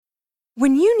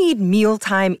When you need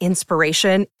mealtime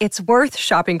inspiration, it's worth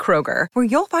shopping Kroger, where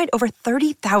you'll find over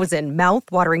 30,000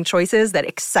 mouth-watering choices that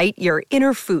excite your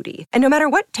inner foodie. And no matter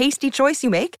what tasty choice you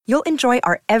make, you'll enjoy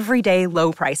our everyday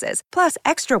low prices, plus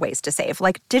extra ways to save,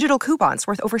 like digital coupons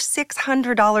worth over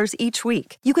 $600 each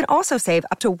week. You can also save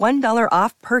up to $1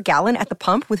 off per gallon at the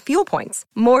pump with fuel points.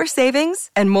 More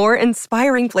savings and more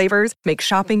inspiring flavors make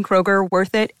shopping Kroger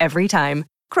worth it every time.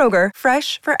 Kroger,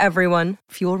 fresh for everyone.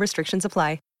 Fuel restrictions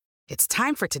apply. It's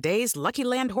time for today's Lucky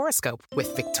Land horoscope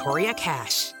with Victoria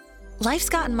Cash. Life's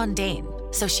gotten mundane,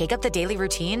 so shake up the daily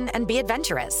routine and be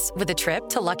adventurous with a trip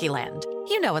to Lucky Land.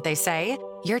 You know what they say,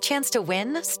 your chance to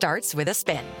win starts with a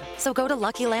spin. So go to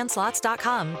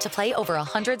LuckyLandSlots.com to play over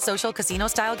 100 social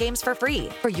casino-style games for free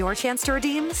for your chance to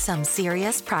redeem some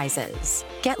serious prizes.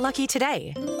 Get lucky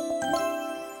today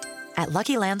at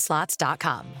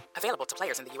LuckyLandSlots.com. Available to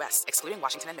players in the U.S., excluding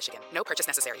Washington and Michigan. No purchase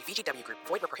necessary. VGW Group.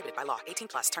 Void where prohibited by law.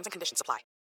 18+. Terms and conditions apply.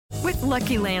 With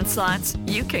Lucky Land Slots,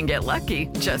 you can get lucky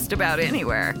just about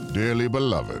anywhere. Dearly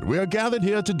beloved, we are gathered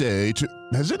here today to...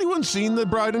 Has anyone seen the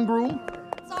bride and groom?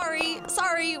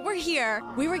 Sorry, we're here.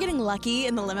 We were getting lucky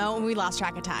in the limo and we lost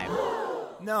track of time.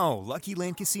 No, Lucky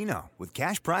Land Casino, with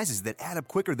cash prizes that add up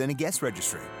quicker than a guest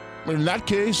registry. In that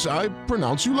case, I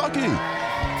pronounce you lucky.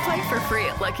 Play for free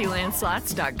at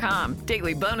LuckyLandSlots.com.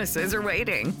 Daily bonuses are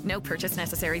waiting. No purchase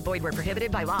necessary. Void where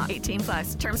prohibited by law.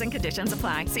 18+. Terms and conditions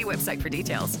apply. See website for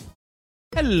details.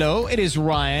 Hello, it is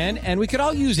Ryan, and we could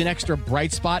all use an extra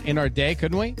bright spot in our day,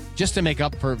 couldn't we? Just to make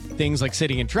up for things like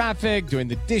sitting in traffic, doing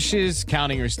the dishes,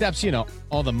 counting your steps, you know,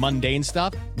 all the mundane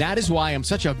stuff. That is why I'm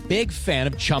such a big fan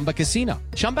of Chumba Casino.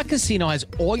 Chumba Casino has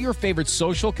all your favorite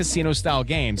social casino-style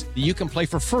games that you can play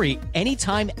for free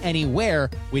anytime, anywhere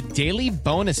with daily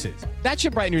bonuses. That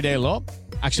should brighten your day a little.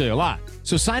 Actually, a lot.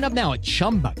 So sign up now at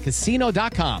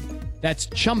ChumbaCasino.com. That's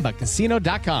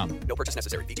ChumbaCasino.com. No purchase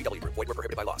necessary. VGW Group. Void where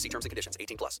prohibited by law. See terms and conditions.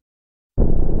 18+.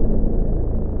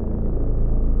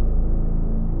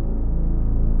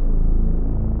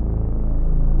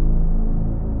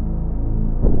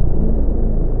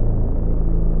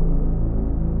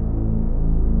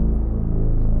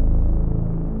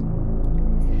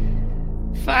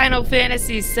 Final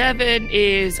Fantasy VII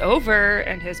is over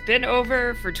and has been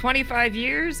over for 25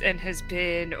 years and has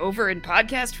been over in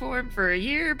podcast form for a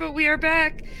year, but we are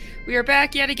back. We are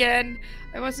back yet again.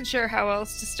 I wasn't sure how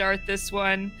else to start this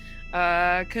one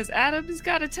because Adam's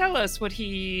got to tell us what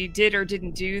he did or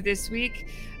didn't do this week.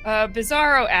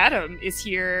 Bizarro Adam is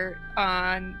here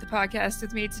on the podcast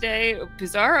with me today.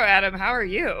 Bizarro Adam, how are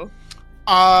you?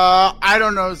 I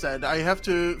don't know, Zed. I have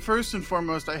to, first and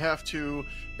foremost,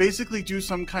 basically do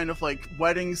some kind of like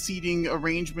wedding seating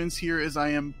arrangements here as I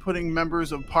am putting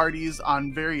members of parties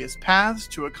on various paths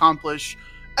to accomplish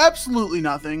absolutely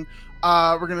nothing.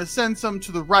 We're going to send some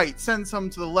to the right, send some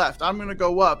to the left. I'm going to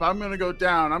go up. I'm going to go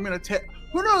down. I'm going to take,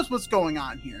 who knows what's going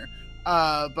on here.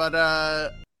 But I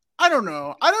don't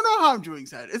know. I don't know how I'm doing,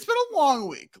 Zed. It's been a long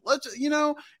week.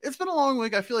 It's been a long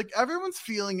week. I feel like everyone's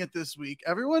feeling it this week.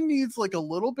 Everyone needs like a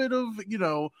little bit of,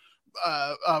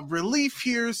 relief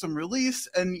here, some release,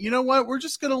 and you know what? We're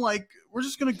just gonna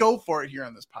go for it here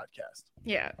on this podcast.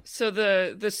 Yeah. So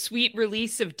the sweet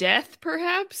release of death,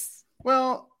 perhaps.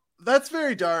 Well, that's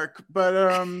very dark, but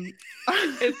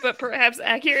but perhaps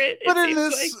accurate. But in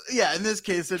this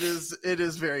case, it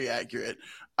is very accurate.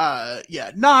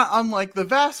 Not unlike the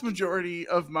vast majority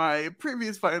of my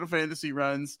previous Final Fantasy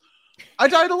runs, I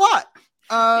died a lot.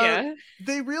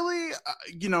 They really,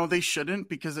 they shouldn't,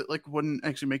 because it like wouldn't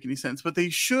actually make any sense, but they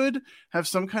should have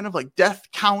some kind of like death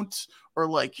count or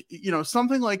like,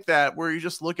 something like that where you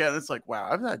just look at it, it's like, wow,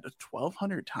 I've died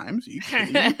 1,200 times. Are you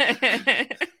kidding me?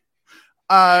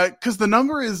 Because the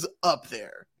number is up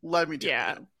there. Let me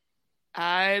tell you.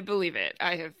 I believe it.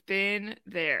 I have been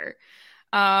there.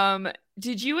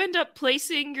 Did you end up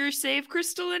placing your save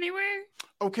crystal anywhere?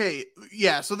 Okay,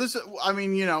 yeah, so this, I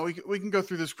mean, we can go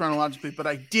through this chronologically, but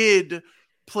I did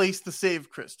place the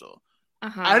save crystal.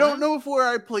 I don't know if where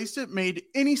I placed it made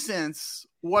any sense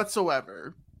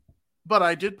whatsoever, but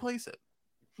I did place it.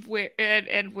 Where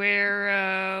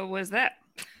was that?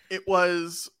 It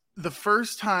was the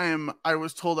first time I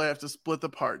was told I have to split the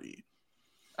party.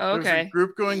 Okay. There's a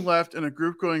group going left and a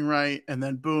group going right, and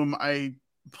then boom, I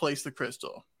placed the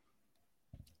crystal.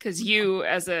 Because you,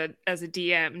 as a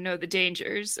DM, know the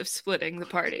dangers of splitting the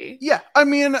party. Yeah, I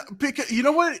mean, because you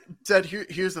know what, Zed?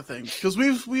 Here's the thing, because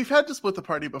we've had to split the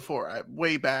party before.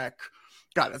 Way back,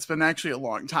 God, it's been actually a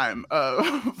long time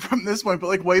from this point, but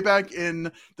like way back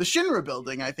in the Shinra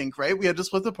building, I think, right? We had to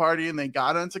split the party, and they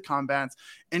got into combats.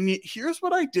 And here's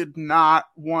what I did not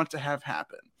want to have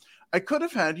happen. I could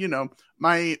have had,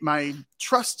 my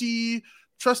trusty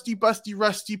trusty, busty,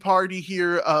 rusty party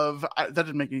here of that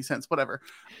didn't make any sense. Whatever.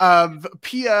 Of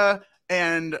Pia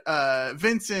and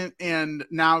Vincent and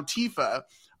now Tifa.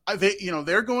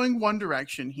 They're going one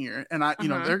direction here, and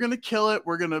they're gonna kill it.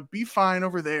 We're gonna be fine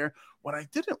over there. What I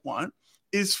didn't want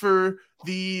is for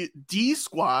the D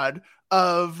squad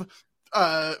of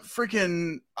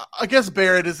freaking, I guess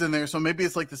Barrett is in there, so maybe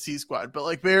it's like the C squad, but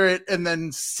like Barrett and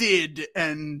then Sid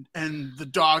and the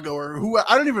doggo or who,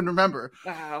 I don't even remember.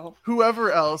 Wow.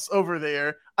 Whoever else over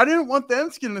there. I didn't want them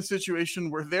to get in a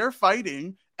situation where they're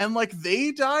fighting and like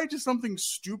they die to something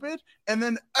stupid and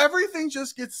then everything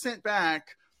just gets sent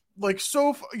back. Like,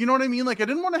 so, you know what I mean? Like, I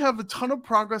didn't want to have a ton of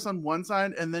progress on one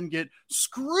side and then get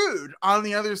screwed on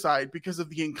the other side because of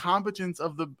the incompetence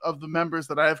of the members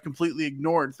that I have completely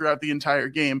ignored throughout the entire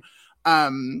game. I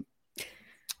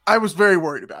was very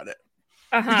worried about it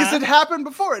because it happened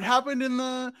before. It happened in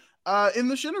the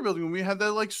Shinra building when we had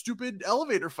that like stupid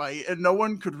elevator fight and no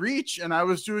one could reach, and I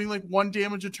was doing like 1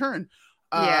 damage a turn.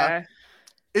 It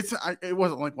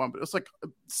wasn't like one, but it was like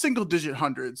single digit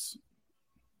hundreds.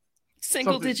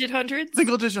 Single digit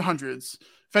hundreds.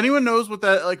 If anyone knows what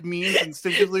that like means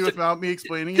instinctively without me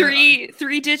explaining it.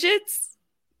 Three digits?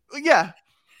 Yeah.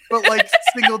 But like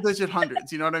single digit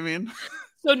hundreds, you know what I mean?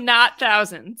 So not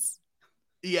thousands.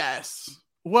 Yes.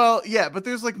 Well, yeah, but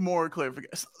there's like more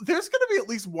clarification. There's going to be at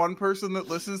least one person that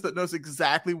listens that knows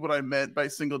exactly what I meant by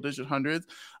single digit hundreds.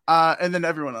 And then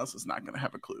everyone else is not going to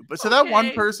have a clue. But so that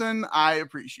one person, I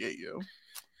appreciate you.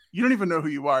 You don't even know who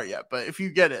you are yet, but if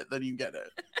you get it, then you get it.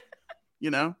 You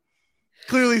know,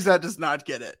 clearly Zed does not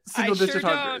get it. Single digit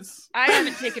hundreds. I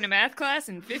haven't taken a math class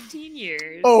in 15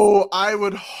 years. Oh, I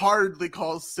would hardly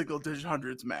call single digit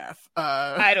hundreds math.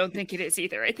 I don't think it is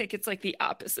either. I think it's like the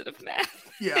opposite of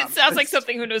math. Yeah, it sounds like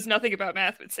something who knows nothing about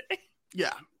math would say.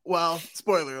 Yeah. Well,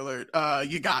 spoiler alert.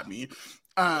 You got me.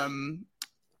 Actually,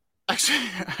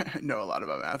 I know a lot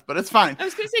about math, but it's fine. I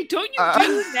was going to say, don't you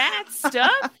do math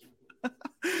stuff?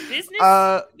 Business.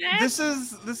 This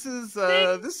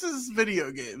is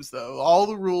video games though. All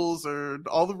the rules are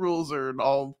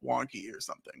all wonky or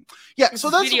something. Yeah, so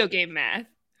that's video game math.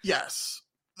 Yes.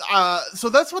 So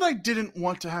that's what I didn't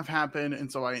want to have happen,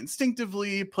 and so I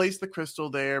instinctively placed the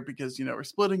crystal there because we're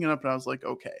splitting it up, and I was like,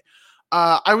 okay.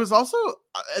 I was also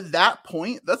at that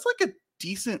point. That's like a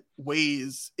decent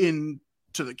ways into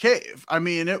the cave. I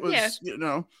mean, it was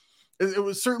It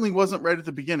was certainly wasn't right at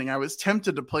the beginning. I was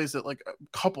tempted to place it like a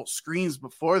couple screens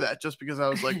before that, just because I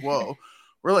was like, "Whoa,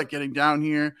 we're like getting down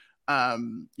here."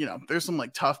 There's some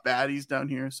like tough baddies down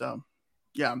here. So,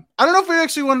 yeah, I don't know if we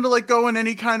actually wanted to like go in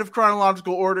any kind of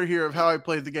chronological order here of how I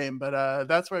played the game, but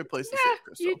that's where I placed the safe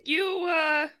crystal.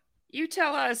 You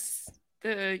tell us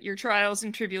your trials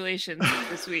and tribulations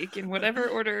this week in whatever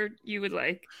order you would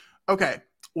like. Okay,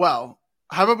 well,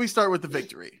 how about we start with the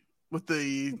victory?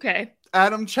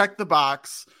 Adam checked the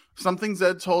box. Something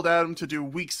Zed told Adam to do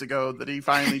weeks ago that he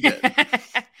finally did.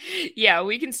 Yeah,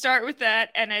 we can start with that.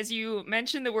 And as you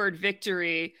mentioned the word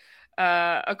victory,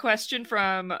 a question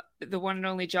from the one and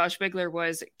only Josh Bigler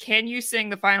was, can you sing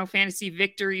the Final Fantasy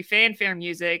victory fanfare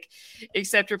music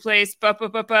except replace ba ba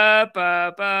ba ba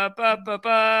ba ba ba ba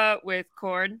ba with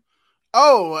corn?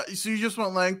 Oh, so you just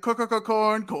went like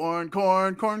corn,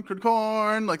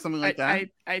 like something like that?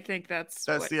 I think that's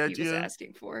what the idea. He was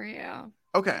asking for, yeah.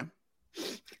 Okay.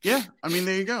 Yeah, I mean,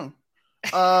 there you go.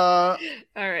 All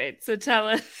right, so tell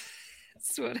us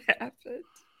what happened.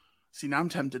 See, now I'm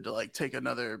tempted to like take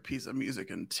another piece of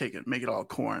music and make it all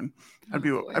corn. I'd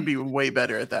be way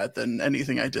better at that than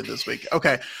anything I did this week.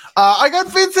 Okay, I got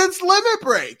Vincent's limit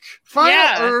break.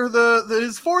 Or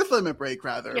his fourth limit break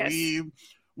rather. Yes. We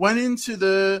went into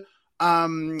the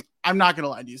I'm not gonna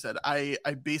lie to you, Zed. I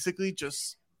basically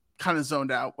just kind of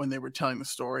zoned out when they were telling the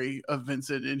story of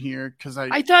Vincent in here because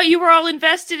I thought you were all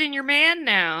invested in your man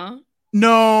now.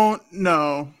 No.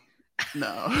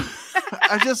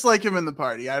 I just like him in the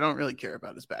party. I don't really care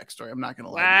about his backstory. I'm not gonna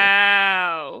lie.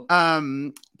 Wow.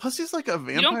 Plus he's like a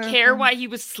vampire. You don't care why he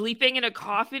was sleeping in a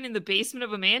coffin in the basement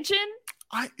of a mansion?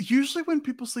 I usually when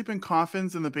people sleep in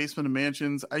coffins in the basement of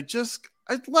mansions, I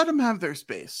let them have their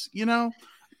space.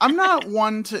 I'm not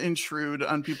one to intrude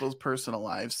on people's personal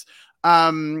lives.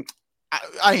 I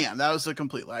am. That was a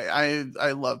complete lie.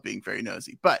 I love being very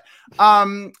nosy. But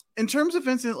in terms of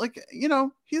Vincent,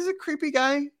 he's a creepy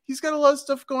guy. He's got a lot of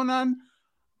stuff going on.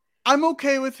 I'm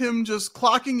okay with him just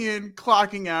clocking in,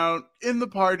 clocking out in the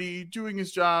party, doing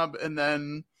his job, and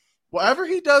then whatever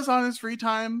he does on his free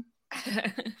time,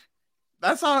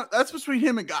 that's between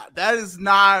him and God. That is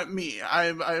not me. I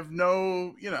have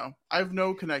no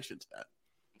connection to that.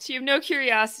 So you have no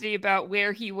curiosity about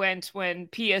where he went when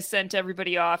Pia sent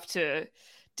everybody off to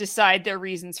decide their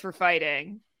reasons for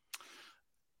fighting.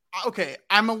 Okay,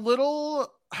 I'm a little...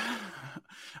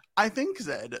 I think,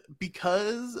 Zed,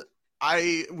 because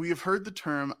we've heard the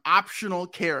term optional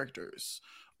characters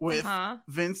with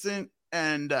Vincent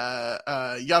and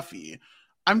Yuffie,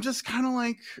 I'm just kind of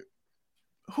like,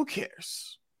 who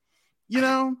cares? You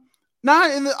know?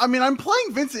 Not in the, I mean, I'm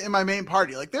playing Vincent in my main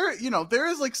party. Like there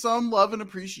is like some love and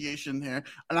appreciation there.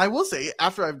 And I will say,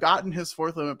 after I've gotten his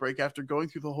 4th limit break, after going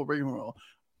through the whole rigmarole,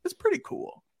 it's pretty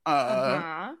cool.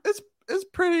 It's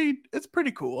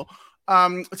pretty cool.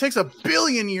 It takes 1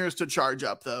 billion years to charge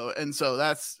up though. And so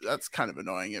that's kind of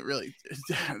annoying. It really,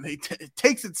 it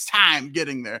takes its time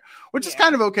getting there, which is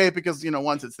kind of okay because,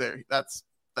 once it's there, that's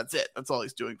it. That's all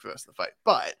he's doing for the rest of the fight.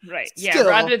 But still,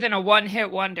 rather than a one-hit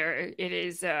wonder, it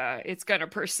is it's gonna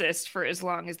persist for as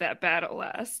long as that battle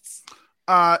lasts.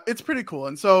 It's pretty cool.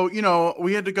 And so,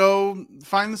 we had to go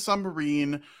find the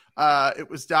submarine. It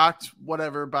was docked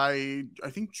by I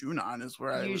think Junon is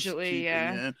where I usually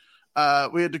it.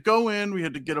 We had to go in, we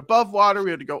had to get above water,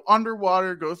 we had to go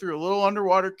underwater, go through a little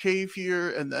underwater cave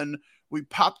here, and then we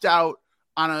popped out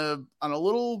on a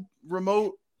little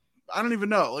remote, I don't even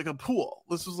know, like a pool.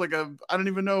 This was like I don't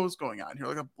even know what's going on here,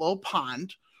 like a little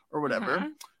pond or whatever.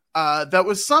 That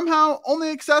was somehow only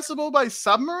accessible by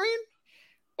submarine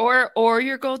or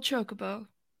your gold chocobo.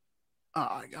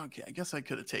 Oh, okay. I guess I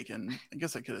could have taken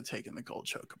the gold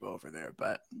chocobo over there,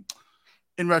 but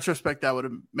in retrospect, that would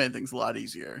have made things a lot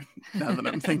easier. Now that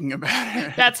I'm thinking about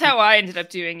it, that's how I ended up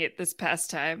doing it this past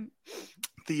time.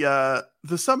 The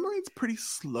submarine's pretty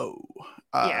slow.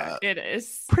 Yeah, it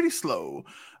is pretty slow.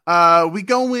 We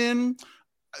go in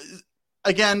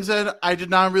again. Zed, I did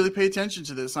not really pay attention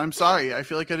to this. I'm sorry. I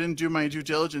feel like I didn't do my due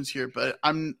diligence here, but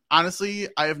I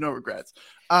have no regrets.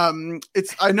 I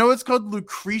know it's called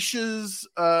Lucretia's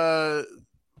cave.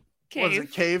 What is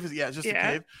it? Cave? Yeah, just a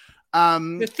cave.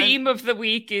 The theme of the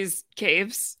week is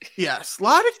caves. Yes, a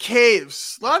lot of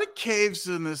caves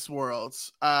in this world.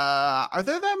 Are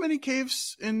there that many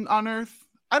caves on Earth?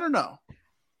 I don't know.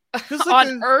 Like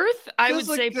on Earth, I would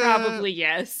say probably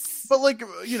yes. But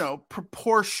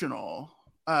proportional.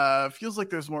 Feels like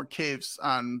there's more caves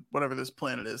on whatever this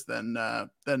planet is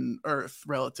than Earth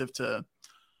relative to.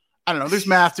 I don't know. There's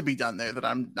math to be done there that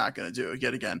I'm not going to do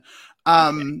yet again.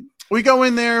 We go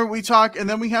in there, we talk, and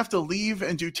then we have to leave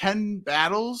and do 10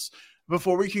 battles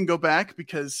before we can go back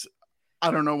because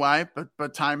I don't know why,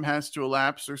 but time has to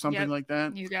elapse or something like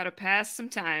that. You got to pass some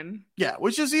time. Yeah,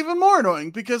 which is even more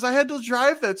annoying because I had to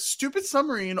drive that stupid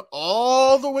submarine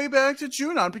all the way back to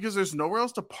Junon because there's nowhere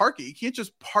else to park it. You can't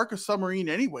just park a submarine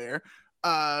anywhere.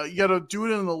 You got to do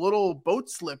it in the little boat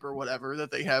slip or whatever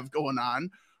that they have going on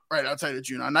right outside of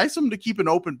Junon. Nice of them to keep an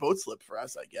open boat slip for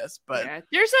us, I guess. But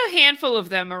there's a handful of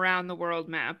them around the world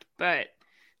map, but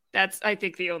that's, I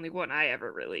think, the only one I ever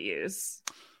really use.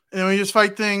 And then we just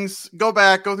fight things, go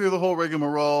back, go through the whole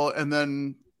rigmarole, and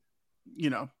then,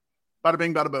 bada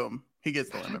bing, bada boom. He gets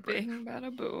the limit break. Bing,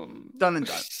 bada boom. Done and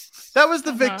done. That was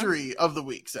the victory of the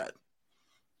week, Zed.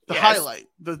 The highlight.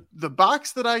 The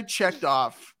box that I checked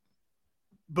off.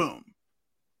 Boom.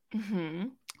 Mm-hmm.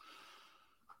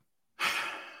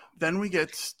 Then we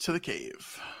get to the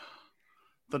cave.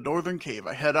 The northern cave.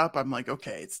 I head up. I'm like,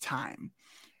 okay, it's time.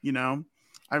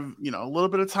 I've, a little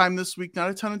bit of time this week, not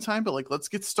a ton of time, but let's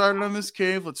get started on this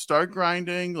cave. Let's start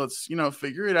grinding. Let's,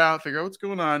 figure it out, figure out what's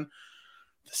going on.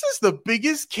 This is the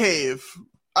biggest cave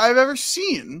I've ever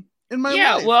seen in my life.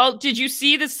 Yeah, well, did you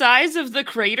see the size of the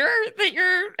crater that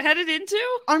you're headed into?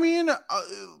 I mean,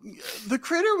 the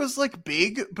crater was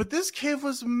big, but this cave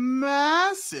was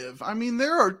massive. I mean,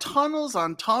 there are tunnels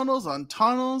on tunnels on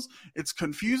tunnels. It's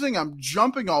confusing. I'm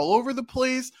jumping all over the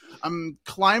place. I'm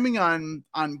climbing on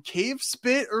cave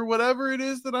spit or whatever it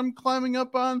is that I'm climbing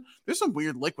up on. There's some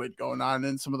weird liquid going on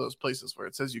in some of those places where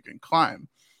it says you can climb.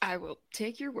 I will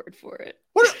take your word for it.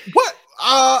 What?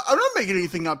 I'm not making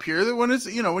anything up here. When it's,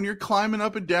 when you're climbing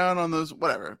up and down on those,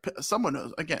 whatever, someone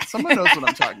knows. Again, someone knows what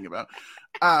I'm talking about.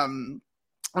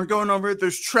 We're going over it.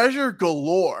 There's treasure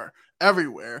galore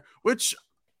everywhere, which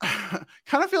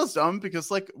kind of feels dumb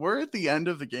because we're at the end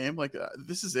of the game.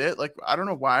 This is it. I don't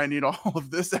know why I need all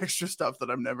of this extra stuff that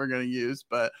I'm never going to use.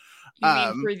 But you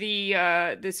mean for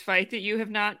the this fight that you have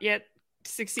not yet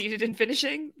succeeded in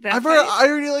finishing? I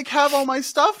already have all my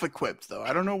stuff equipped though.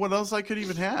 I don't know what else I could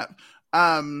even have.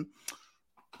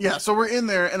 So we're in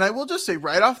there, and I will just say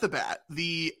right off the bat,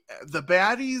 the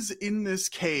baddies in this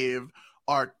cave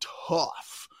are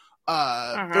tough.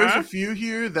 There's a few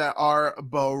here that are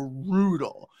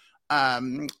brutal.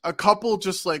 A couple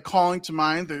just like calling to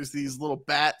mind. There's these little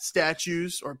bat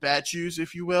statues or batues,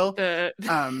 if you will.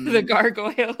 The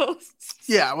gargoyles.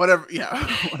 Yeah, whatever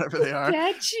they are.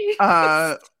 Statues.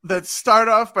 That start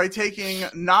off by taking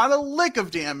not a lick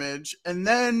of damage, and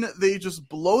then they just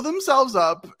blow themselves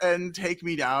up and take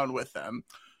me down with them.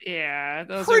 Yeah,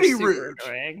 those pretty are super rude.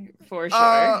 Annoying, for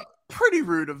sure. Pretty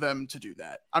rude of them to do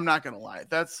that. I'm not gonna lie.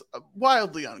 That's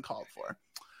wildly uncalled for.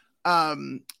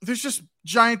 There's just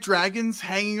giant dragons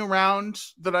hanging around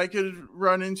that I could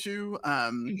run into.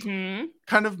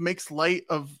 Kind of makes light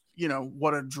of, you know,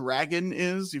 what a dragon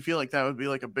is. You feel like that would be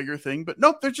like a bigger thing, but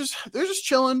nope, they're just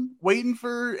chilling, waiting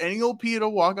for any old P to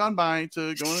walk on by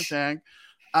to go and attack.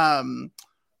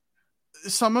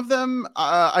 Some of them,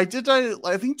 I did die,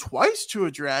 I think twice to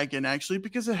a dragon actually,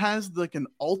 because it has like an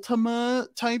Ultima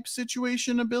type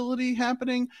situation ability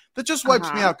happening that just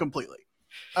wipes me out completely.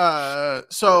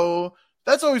 So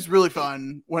that's always really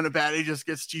fun when a baddie just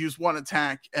gets to use one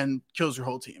attack and kills your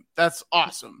whole team. That's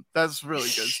awesome. That's really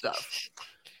good stuff.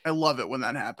 I love it when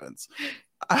that happens.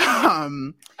 I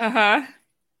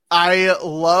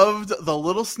loved the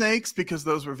little snakes because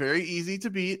those were very easy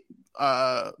to beat.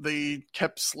 They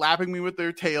kept slapping me with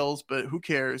their tails, but who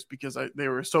cares, because they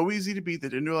were so easy to beat. They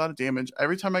didn't do a lot of damage.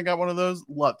 Every time I got one of those,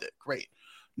 loved it. Great.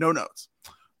 No notes.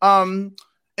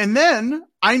 And then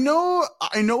I know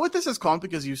what this is called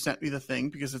because you sent me the thing,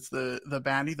 because it's the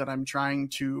baddie that I'm trying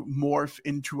to morph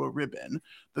into a ribbon,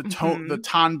 the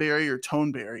Tonberry or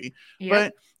Toneberry. Yep.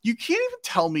 But you can't even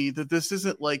tell me that this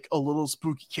isn't like a little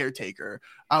spooky caretaker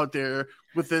out there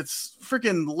with its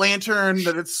freaking lantern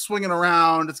that it's swinging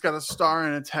around. It's got a star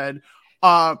in its head.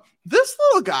 This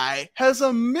little guy has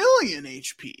 1,000,000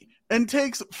 HP and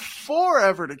takes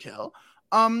forever to kill.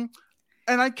 And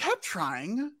I kept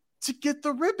trying to get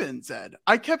the ribbons, Ed.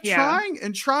 I kept trying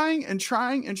and trying and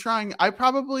trying and trying. I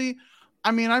was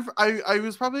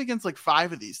probably against like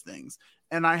 5 of these things.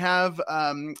 And I have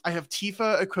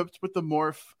Tifa equipped with the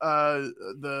morph,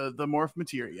 the morph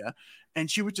materia,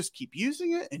 and she would just keep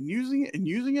using it and using it and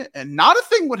using it, and not a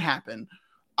thing would happen.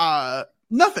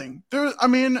 Nothing. I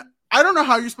don't know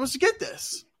how you're supposed to get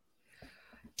this.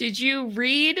 Did you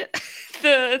read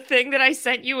the thing that I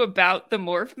sent you about the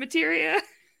morph materia?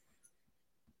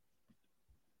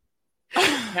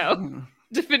 No,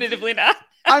 definitively not.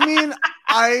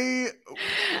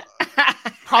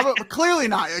 Probably clearly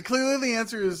not. Clearly the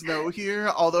answer is no here.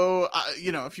 Although,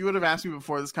 if you would have asked me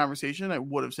before this conversation, I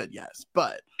would have said yes.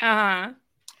 But I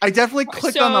definitely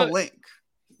clicked on the link.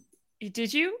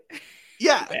 Did you?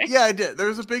 Yeah, okay. Yeah, I did.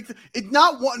 There's a big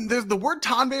there's the word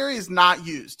Tonberry is not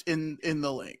used in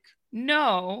the link.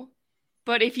 No.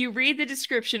 But if you read the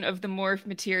description of the morph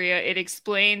materia, it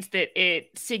explains that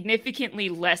it significantly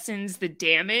lessens the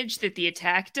damage that the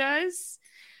attack does.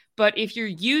 But if you're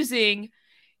using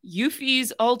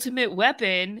Yuffie's ultimate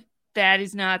weapon, that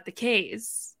is not the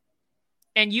case.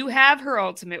 And you have her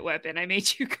ultimate weapon. I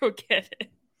made you go get it.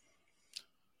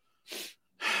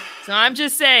 So I'm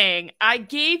just saying, I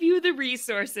gave you the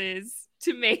resources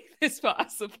to make this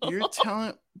possible. You're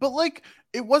telling, but like,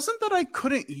 it wasn't that I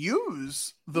couldn't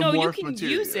use the morph materia. No, you can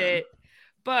use it,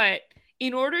 but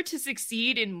in order to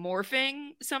succeed in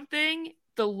morphing something,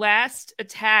 the last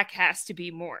attack has to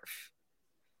be morph.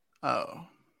 Oh.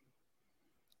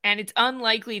 And it's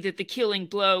unlikely that the killing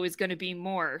blow is going to be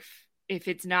morph if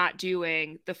it's not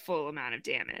doing the full amount of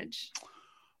damage.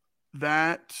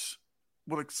 That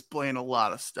would explain a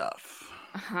lot of stuff.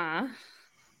 Uh-huh.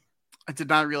 I did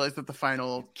not realize that the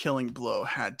final killing blow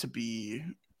had to be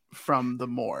from the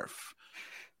morph.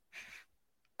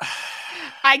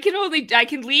 I could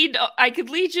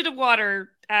lead you to water,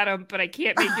 Adam, but I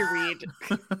can't make you read.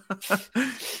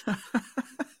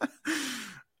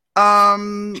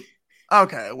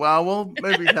 Okay, well, we'll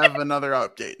maybe have another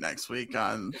update next week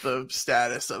on the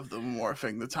status of the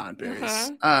morphing the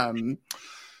Tonberries.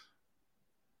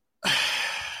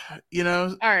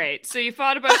 All right, so you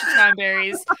fought a bunch of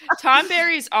Tonberries.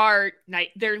 Tonberries are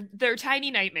they're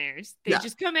tiny nightmares. They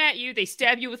just come at you, they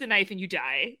stab you with a knife, and you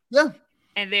die. Yeah.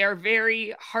 And they are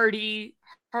very hardy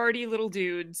little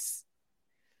dudes.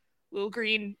 Little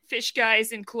green fish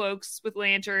guys in cloaks with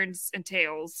lanterns and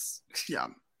tails. Yeah.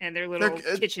 And their little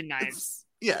kitchen knives.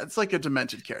 It's like a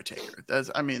demented caretaker. This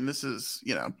is,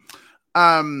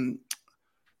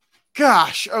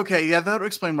 gosh, okay, yeah, that would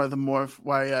explain why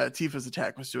Tifa's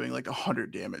attack was doing like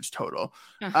 100 damage total.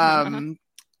 You're telling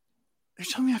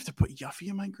me I have to put Yuffie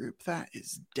in my group? That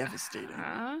is devastating.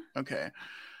 Okay.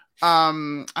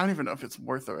 I don't even know if it's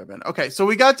worth the ribbon. Okay, so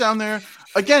we got down there.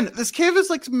 Again, this cave is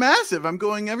like massive. I'm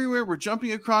going everywhere. We're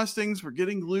jumping across things. We're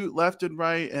getting loot left and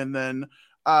right. And then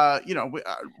you know,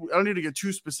 I don't need to get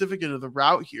too specific into the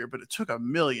route here, but it took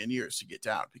 1,000,000 years to get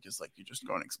down because like you're just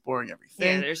going exploring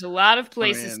everything. Yeah, there's a lot of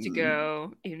places to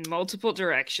go in multiple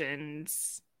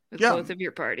directions with both of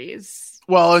your parties.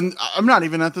 Well, and I'm not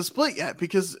even at the split yet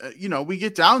because, you know, we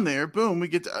get down there, boom,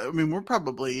 we're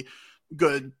probably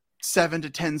good 7 to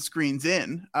 10 screens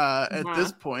in at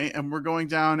this point, and we're going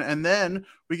down, and then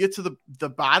we get to the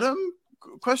bottom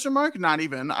question mark. Not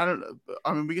even, I don't know.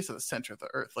 I mean, we get to the center of the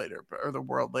earth later, or the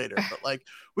world later, but like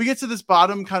we get to this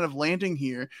bottom kind of landing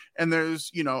here, and there's,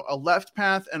 you know, a left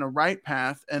path and a right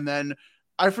path, and then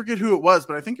I forget who it was,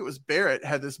 but I think it was Barrett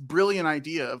had this brilliant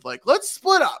idea of like, let's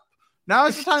split up. Now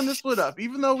is the time to split up,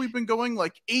 even though we've been going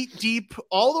like 8 deep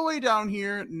all the way down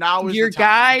here. Now is your the time.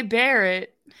 Guy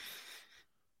Barrett.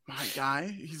 My guy?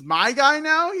 He's my guy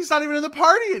now? He's not even in the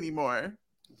party anymore.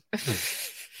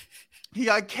 He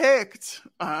got kicked.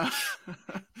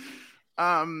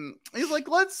 He's like,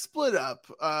 let's split up.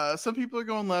 Some people are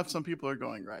going left, some people are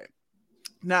going right.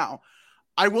 Now,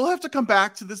 I will have to come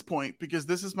back to this point because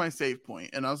this is my save point,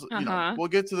 and I was, you know, we'll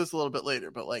get to this a little bit later,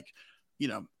 but like, you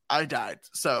know, I died,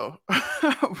 so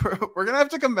we're gonna have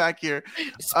to come back here.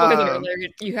 Spoiler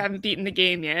alert: you haven't beaten the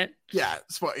game yet. Yeah,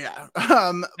 yeah.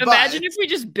 Imagine if we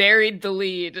just buried the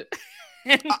lead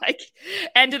and like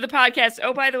ended the podcast.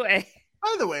 Oh, by the way,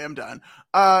 I'm done.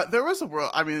 There was a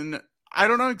world. I mean, I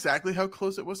don't know exactly how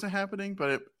close it was to happening,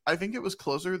 but I think it was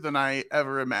closer than I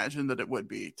ever imagined that it would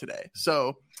be today.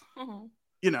 So,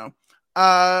 you know.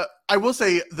 I will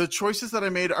say the choices that I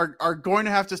made are going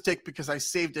to have to stick because I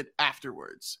saved it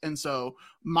afterwards. And so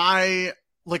I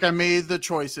made the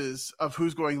choices of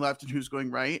who's going left and who's going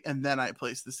right, and then I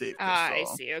placed the save crystal. I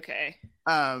see. Okay.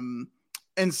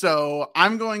 And so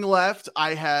I'm going left.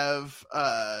 I have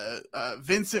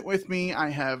Vincent with me. I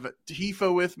have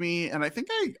Hefo with me, and I think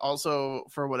I also,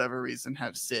 for whatever reason,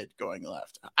 have Sid going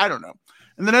left. I don't know.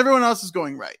 And then everyone else is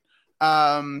going right.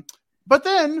 But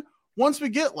then once we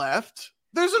get left,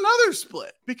 there's another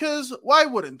split because why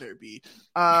wouldn't there be?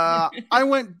 I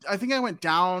think I went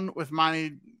down with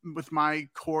my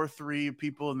core 3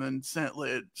 people and then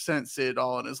sent Sid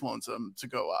all on his lonesome to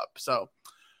go up. So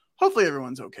hopefully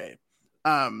everyone's okay.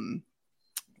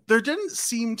 There didn't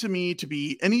seem to me to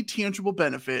be any tangible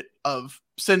benefit of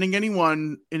sending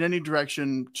anyone in any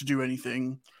direction to do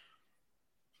anything.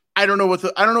 I don't know what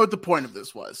the point of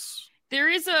this was. There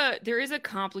is a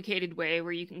complicated way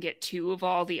where you can get 2 of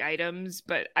all the items,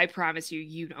 but I promise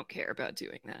you don't care about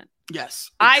doing that.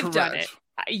 Yes. I've done it.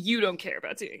 You don't care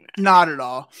about doing that. Not at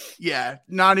all. Yeah,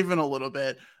 not even a little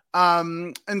bit.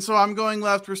 And so I'm going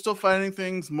left. We're still finding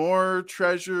things, more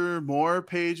treasure, more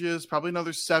pages, probably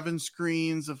another 7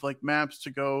 screens of like maps to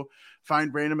go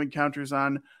find random encounters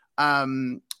on.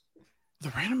 The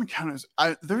random encounters,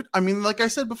 like I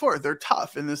said before, they're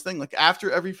tough in this thing. Like after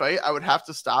every fight, I would have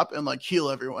to stop and like heal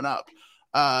everyone up,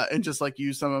 and just like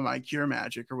use some of my cure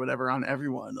magic or whatever on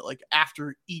everyone, like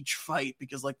after each fight,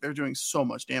 because like they're doing so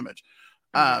much damage.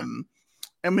 And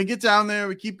we get down there,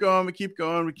 we keep going,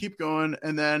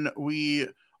 and then we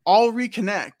all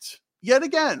reconnect yet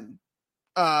again.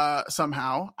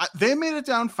 Somehow they made it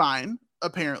down fine.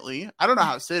 Apparently, I don't know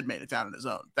how Sid made it down on his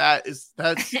own. That's.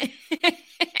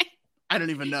 I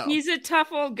don't even know. He's a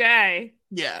tough old guy.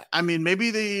 Yeah, I mean,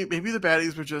 maybe the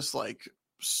baddies were just like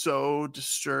so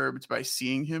disturbed by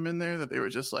seeing him in there that they were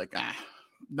just like,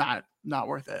 not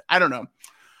worth it. I don't know.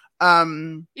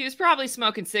 He was probably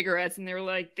smoking cigarettes, and they were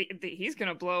like, "He's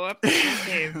gonna blow up."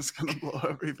 He's gonna blow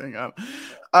everything up.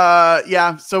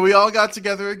 Yeah. So we all got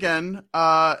together again,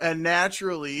 and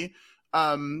naturally,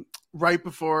 right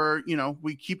before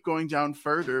we keep going down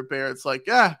further, Barrett's like,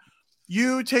 "Yeah.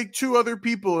 You take 2 other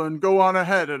people and go on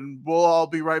ahead, and we'll all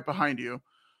be right behind you."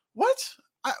 What?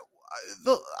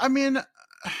 I mean,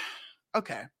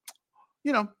 okay.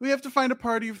 We have to find a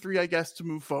party of 3, I guess, to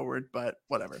move forward, but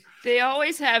whatever. They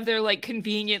always have their like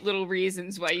convenient little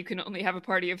reasons why you can only have a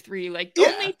party of 3. Like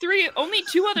only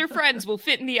 2 other friends will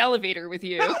fit in the elevator with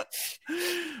you.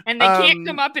 And they can't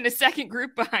come up in a second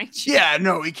group behind you. Yeah,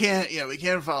 no, we can't. Yeah, we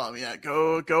can't follow them. Yeah,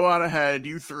 go on ahead,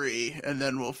 you 3, and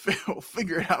then we'll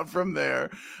figure it out from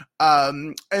there.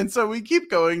 And so we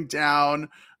keep going down.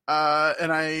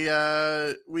 And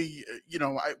we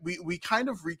kind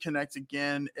of reconnect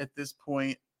again at this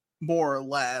point, more or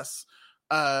less,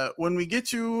 when we get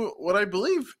to what I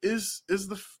believe is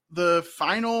the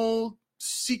final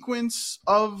sequence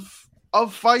of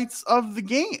fights of the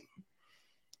game.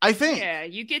 I think. Yeah,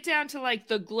 you get down to like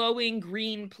the glowing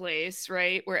green place,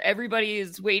 right? Where everybody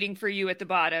is waiting for you at the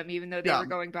bottom, even though they were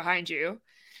going behind you.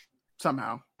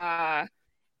 Somehow.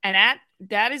 And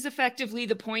that is effectively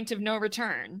the point of no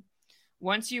return.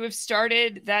 Once you have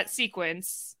started that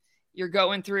sequence, You're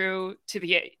going through to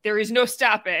the. There is no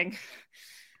stopping.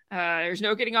 There's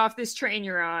no getting off this train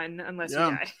you're on unless you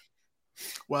die.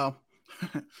 Well,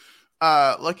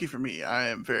 lucky for me, I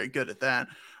am very good at that.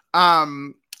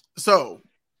 So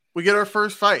we get our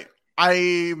first fight.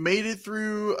 I made it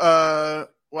through.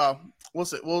 Well,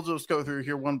 we'll just go through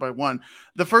here one by one.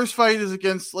 The first fight is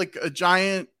against like a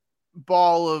giant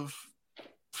ball of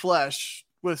flesh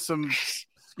with some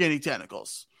skinny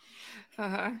tentacles.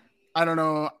 I don't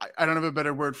know. I don't have a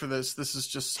better word for this. This is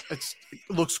just, it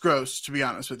looks gross, to be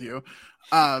honest with you.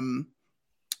 But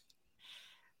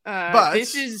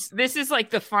this is like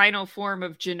the final form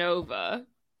of Genova.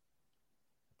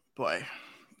 Boy,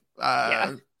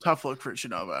 tough look for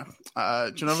Genova.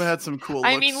 Genova had some cool.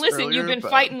 I mean, listen, earlier, you've been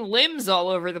fighting limbs all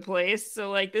over the place,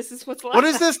 so like this is what's left. What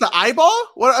is this? The eyeball?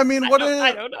 What? I mean,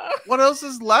 I don't know. What else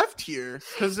is left here?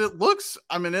 Because it looks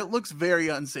very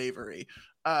unsavory.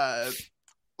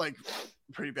 Like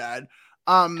pretty bad.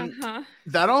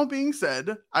 That all being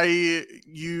said, I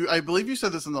believe you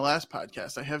said this in the last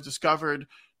podcast. I have discovered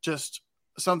just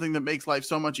something that makes life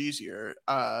so much easier.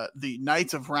 The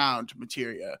Knights of Round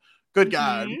materia. Good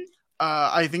God.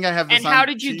 I think I have this. And how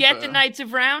did you get the Knights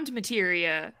of Round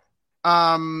materia?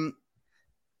 I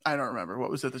don't remember.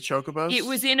 What was it? The Chocobos? It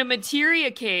was in a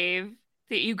materia cave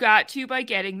that you got to by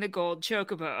getting the gold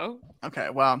chocobo. Okay,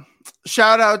 well,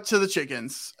 shout out to the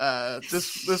chickens.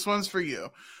 This one's for you.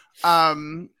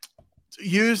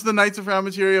 Use the Knights of Round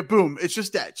materia. Boom, it's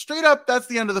just dead. Straight up, that's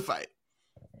the end of the fight.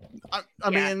 I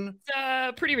mean,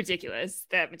 it's pretty ridiculous,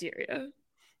 that materia.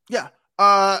 Yeah.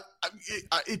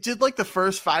 It did like the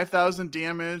first 5,000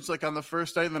 damage like on the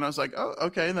first night, and then I was like, oh,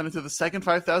 okay. And then into the second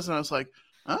 5,000, I was like,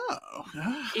 oh.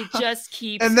 It just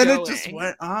keeps and then going. It just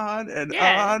went on and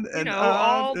on and on.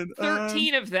 All and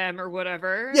 13 of them or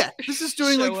whatever. Yeah, this is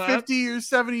doing like 50 up. or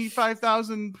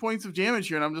 75,000 points of damage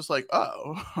here, and I'm just like,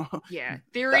 oh. Yeah,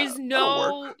 there is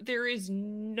no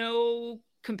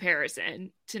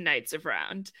comparison to Knights of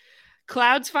Round.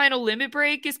 Cloud's Final Limit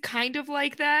Break is kind of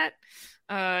like that.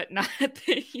 Not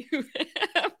that you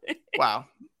have it. Wow.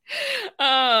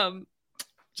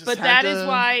 But that is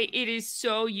why it is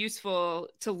so useful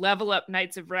to level up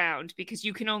Knights of Round, because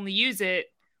you can only use it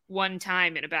one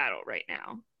time in a battle right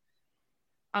now,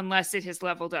 unless it has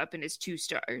leveled up and is 2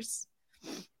 stars.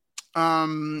 Yeah.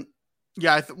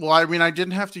 I mean, I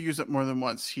didn't have to use it more than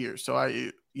once here, so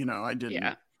I didn't.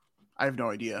 Yeah. I have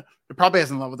no idea. It probably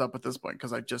hasn't leveled up at this point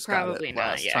because I just got it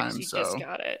last time. You just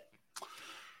got it.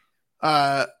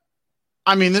 I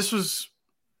mean, this was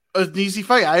an easy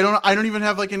fight. I don't even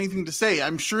have like anything to say.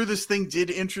 I'm sure this thing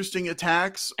did interesting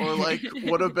attacks, or like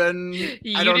would have been.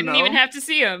 I don't know. You didn't even have to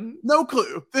see him. No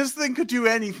clue. This thing could do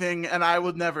anything, and I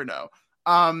would never know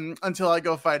until I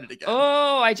go fight it again.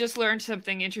 Oh, I just learned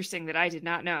something interesting that I did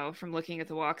not know from looking at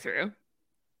the walkthrough.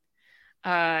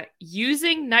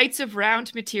 Using Knights of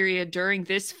Round materia during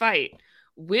this fight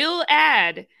will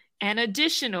add an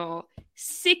additional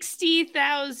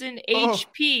 60,000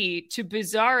 HP to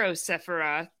Bizarro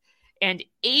Sephiroth and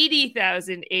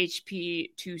 80,000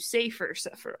 HP to Safer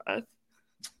Sephiroth.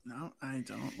 No, I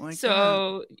don't like that.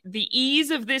 So the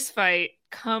ease of this fight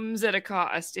comes at a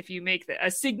cost if you make that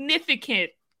a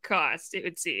significant cost, it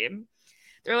would seem.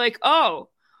 They're like, oh,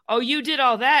 you did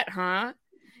all that, huh?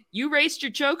 You raced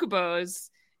your chocobos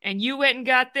and you went and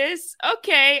got this?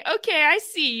 Okay, I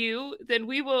see you. Then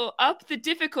we will up the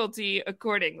difficulty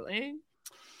accordingly.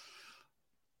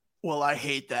 Well, I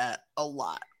hate that a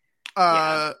lot.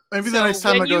 Maybe so the next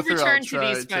time I go through, I'll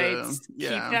try these fights, keep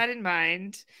that in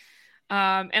mind.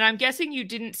 And I'm guessing you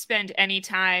didn't spend any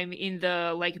time in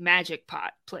the like magic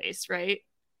pot place, right?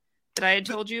 That I had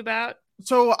told you about.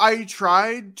 So I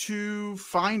tried to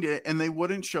find it and they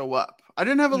wouldn't show up. I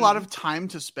didn't have a lot of time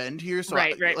to spend here. So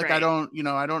right. I don't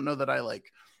know that I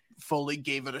like fully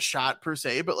gave it a shot per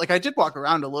se, but like I did walk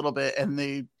around a little bit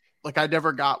and I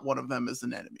never got one of them as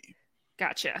an enemy.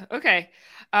 Gotcha. Okay.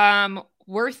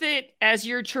 Worth it as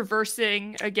you're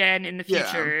traversing again in the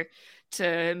future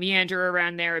to meander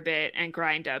around there a bit and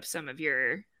grind up some of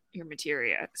your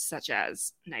materia, such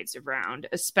as Knights of Round,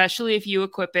 especially if you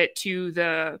equip it to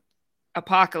the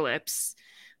Apocalypse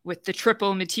with the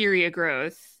triple materia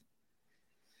growth.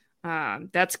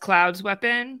 That's Cloud's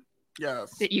weapon.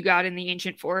 Yes. That you got in the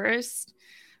Ancient Forest.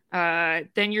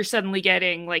 Then you're suddenly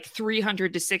getting like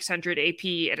 300 to 600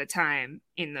 AP at a time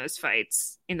in those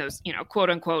fights, in those, quote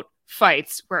unquote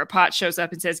fights where a pot shows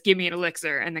up and says, give me an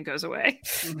elixir, and then goes away.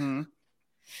 Mm-hmm.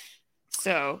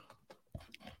 So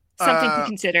something to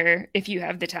consider if you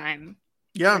have the time.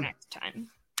 Yeah. For next time.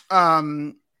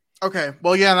 Okay.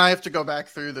 Well, yeah, and I have to go back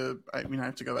through I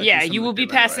have to go back. Yeah, you will be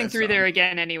passing through there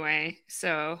again anyway.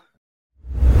 So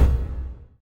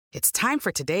It's time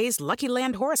for today's Lucky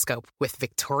Land horoscope with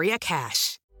Victoria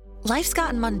Cash. Life's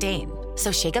gotten mundane,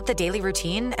 so shake up the daily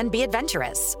routine and be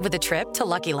adventurous with a trip to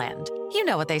Lucky Land. You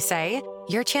know what they say,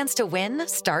 your chance to win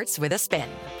starts with a spin.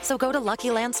 So go to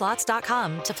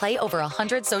LuckyLandSlots.com to play over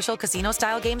 100 social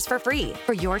casino-style games for free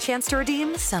for your chance to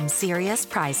redeem some serious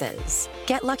prizes.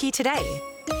 Get lucky today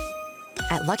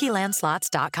at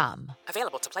LuckyLandSlots.com.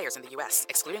 Available to players in the U.S.,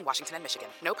 excluding Washington and Michigan.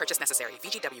 No purchase necessary.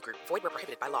 VGW Group. Void where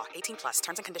prohibited by law. 18 plus.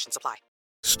 Terms and conditions apply.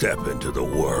 Step into the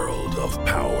world of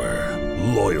power,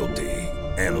 loyalty,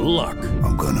 and luck.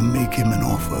 I'm gonna make him an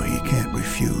offer he can't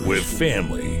refuse. With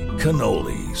family,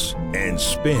 cannolis, and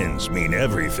spins mean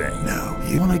everything. Now,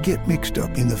 you wanna get mixed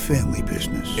up in the family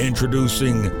business.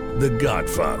 Introducing The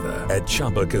Godfather at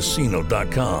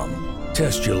ChumbaCasino.com.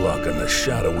 Test your luck in the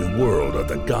shadowy world of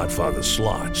The Godfather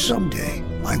slot. Someday,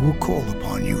 I will call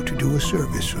upon you to do a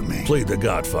service for me. Play The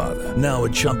Godfather, now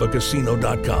at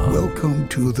ChumbaCasino.com. Welcome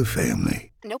to the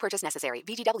family. No purchase necessary.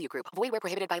 VGW Group. Void where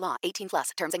prohibited by law. 18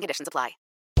 plus. Terms and conditions apply.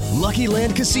 Lucky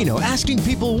Land Casino, asking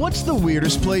people, what's the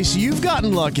weirdest place you've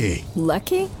gotten lucky?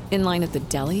 Lucky? In line at the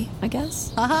deli, I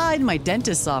guess? Aha, in my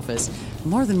dentist's office.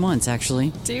 More than once,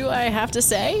 actually. Do I have to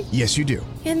say? Yes, you do.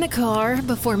 In the car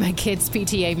before my kids'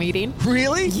 PTA meeting.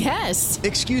 Really? Yes.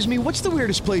 Excuse me, what's the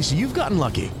weirdest place you've gotten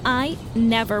lucky? I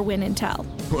never win and tell.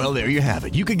 Well, there you have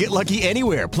it. You can get lucky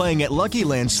anywhere, playing at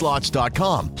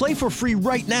LuckyLandSlots.com. Play for free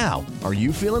right now. Are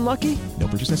you feeling lucky? No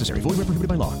purchase necessary. Void where prohibited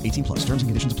by law. 18 plus. Terms and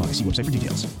conditions apply. See website for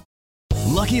details.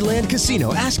 Lucky Land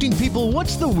Casino, asking people,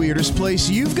 what's the weirdest place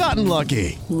you've gotten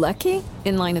lucky? Lucky?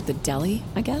 In line at the deli,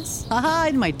 I guess? Aha,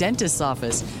 in my dentist's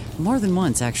office. More than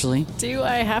once, actually. Do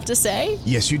I have to say?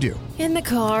 Yes, you do. In the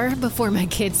car before my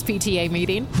kids' PTA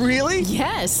meeting. Really?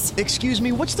 Yes. Excuse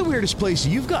me, what's the weirdest place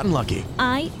you've gotten lucky?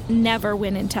 I never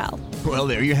win and tell. Well,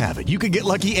 there you have it. You can get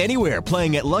lucky anywhere,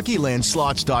 playing at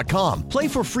LuckyLandSlots.com. Play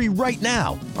for free right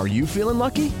now. Are you feeling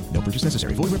lucky? No purchase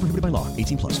necessary. Void where prohibited by law.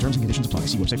 18 plus. Terms and conditions apply.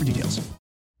 See website for details.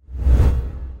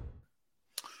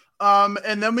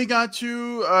 And then we got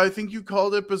to, I think you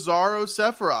called it Bizarro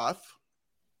Sephiroth.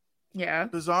 Yeah.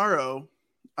 Bizarro.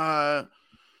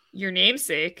 Your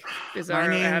namesake,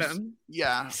 Bizarro Adam.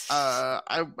 Yeah.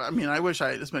 I mean, I wish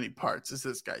I had as many parts as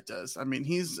this guy does. I mean,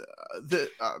 he's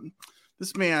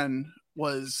this man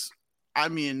was, I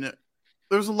mean,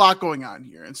 there's a lot going on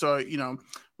here. And so, you know,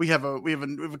 we have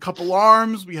a couple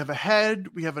arms, we have a head,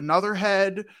 we have another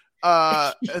head,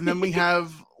 and then we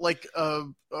have like a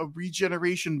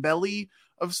regeneration belly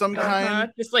of some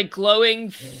kind. This like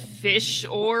glowing fish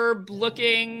orb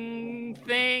looking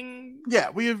thing.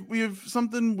 Yeah, we have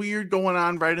something weird going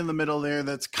on right in the middle there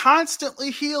that's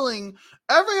constantly healing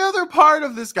every other part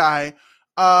of this guy.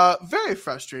 Very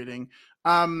frustrating.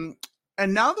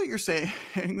 And now that you're saying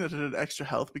that it had extra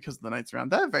health because of the Knights Round,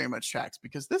 that very much tracks,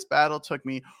 because this battle took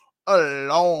me a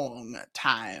long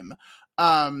time.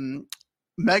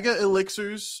 Mega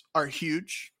elixirs are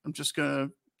huge. I'm just going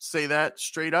to say that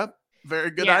straight up.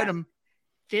 Very good item.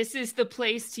 This is the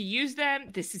place to use them.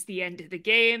 This is the end of the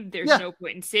game. There's no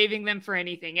point in saving them for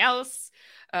anything else.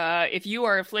 If you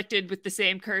are afflicted with the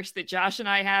same curse that Josh and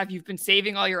I have, you've been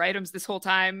saving all your items this whole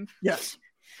time. Yes.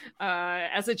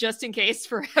 As a just in case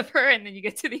forever. And then you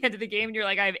get to the end of the game and you're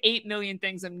like, I have 8 million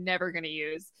things I'm never going to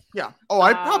use. Yeah. Oh,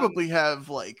 I probably have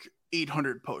like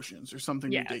 800 potions or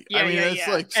something. It's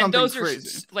like something and those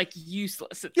crazy. Are like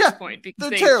useless at this point because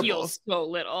they heal so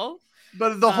little.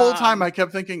 But the whole time I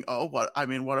kept thinking, oh, what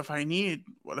if I need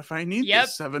this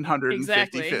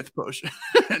 755th potion?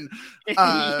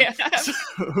 So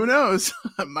who knows?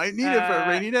 I might need it for a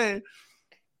rainy day.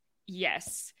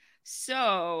 Yes.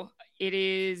 So it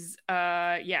is,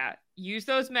 use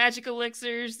those magic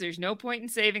elixirs. There's no point in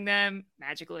saving them.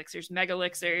 Magic elixirs, mega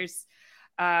elixirs.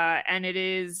 And it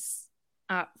is,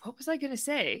 what was I going to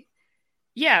say?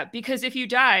 Yeah, because if you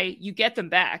die, you get them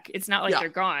back. It's not like they're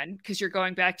gone because you're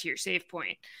going back to your save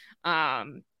point.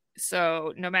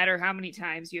 So no matter how many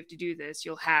times you have to do this,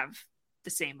 you'll have the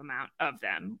same amount of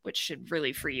them, which should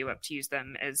really free you up to use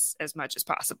them as much as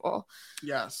possible.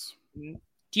 Yes.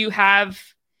 Do you have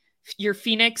your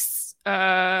Phoenix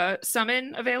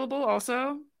summon available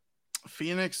also?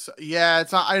 Phoenix,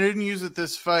 it's not. I didn't use it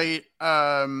this fight.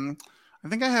 I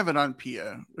think I have it on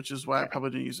Pia, which is why I probably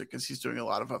didn't use it because he's doing a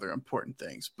lot of other important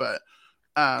things. But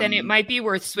then it might be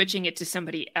worth switching it to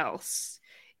somebody else.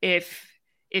 If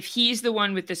he's the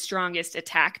one with the strongest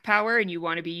attack power and you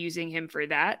want to be using him for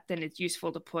that, then it's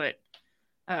useful to put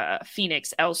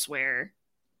Phoenix elsewhere.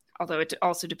 Although it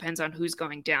also depends on who's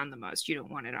going down the most. You don't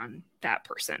want it on that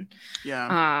person.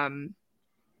 Yeah.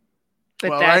 But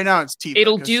right now it's Tifa.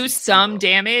 It'll do some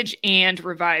damage and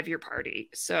revive your party.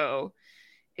 So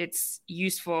it's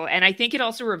useful. And I think it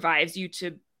also revives you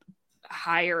to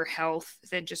higher health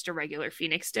than just a regular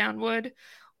Phoenix Down would,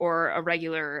 or a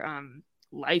regular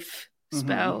life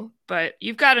spell. But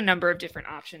you've got a number of different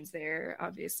options there,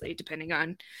 obviously, depending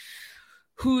on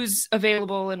who's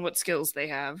available and what skills they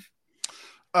have.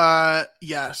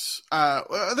 Yes.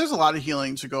 There's a lot of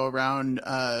healing to go around.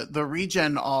 The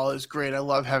regen all is great. I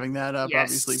love having that up. Yes.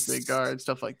 Obviously, big guard,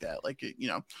 stuff like that. Like, you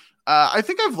know, I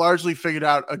think I've largely figured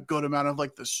out a good amount of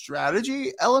like the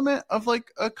strategy element of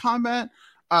like a combat.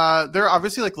 There are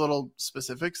obviously like little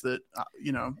specifics that,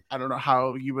 you know, I don't know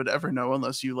how you would ever know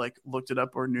unless you like looked it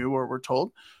up or knew or were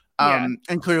told. And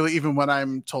clearly even when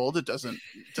I'm told, it doesn't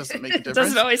make a difference. It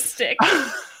doesn't always stick.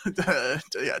 Yeah,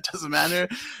 it doesn't matter.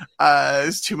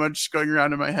 There's too much going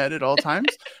around in my head at all times.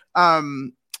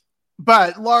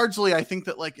 But largely I think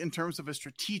that like in terms of a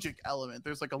strategic element,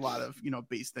 there's like a lot of, you know,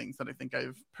 base things that I think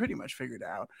I've pretty much figured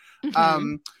out.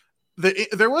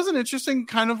 There was an interesting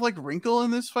kind of like wrinkle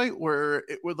in this fight where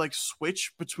it would like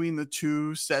switch between the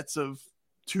two sets of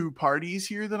two parties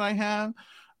here that I have.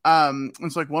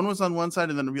 It's like one was on one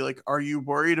side and then it'd be like, are you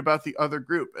worried about the other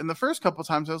group? And the first couple of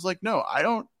times I was like, no, I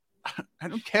don't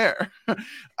care.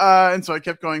 And so I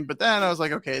kept going, but then I was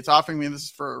like, okay, it's offering me this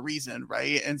is for a reason,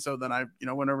 right? And so then I, you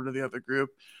know, went over to the other group.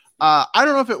 I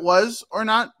don't know if it was or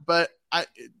not, but I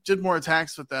did more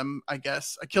attacks with them, I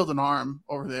guess. I killed an arm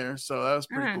over there, so that was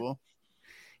pretty cool.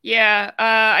 Yeah,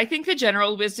 I think the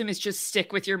general wisdom is just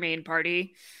stick with your main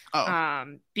party.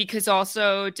 Because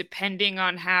also depending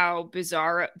on how the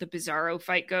Bizarro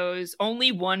fight goes,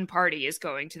 only one party is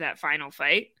going to that final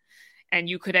fight, and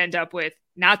you could end up with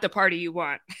not the party you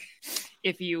want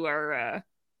if you are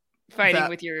fighting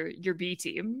with your B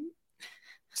team.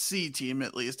 C team,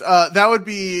 at least. That would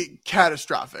be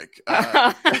catastrophic.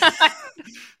 Go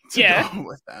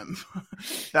with them.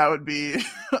 That would be,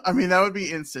 I mean, that would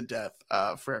be instant death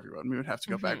for everyone. We would have to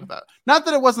go back with that. Not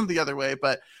that it wasn't the other way,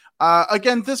 but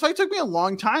again, this fight took me a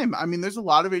long time. I mean, there's a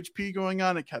lot of HP going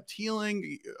on. It kept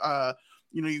healing.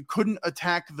 You know, you couldn't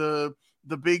attack the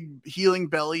big healing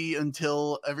belly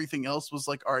until everything else was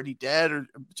like already dead, or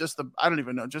just I don't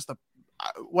even know, just the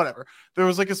whatever. There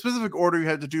was like a specific order you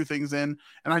had to do things in,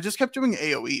 and I just kept doing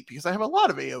AoE because I have a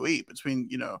lot of AoE between,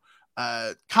 you know,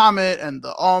 Comet and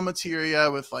the all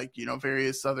materia with like, you know,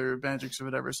 various other magics or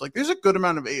whatever. So like there's a good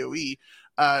amount of AoE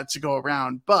to go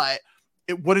around, but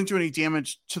it wouldn't do any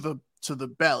damage to the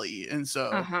belly, and so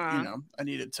you know, I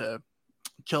needed to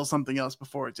kill something else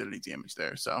before it did any damage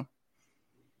there. So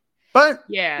but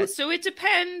yeah, so it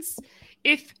depends.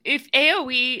 If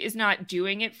AoE is not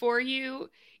doing it for you,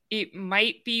 it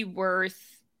might be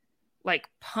worth like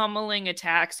pummeling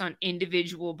attacks on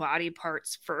individual body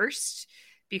parts first,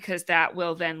 because that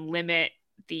will then limit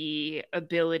the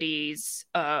abilities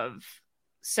of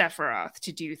Sephiroth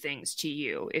to do things to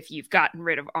you. If you've gotten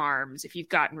rid of arms, if you've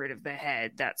gotten rid of the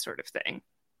head, that sort of thing.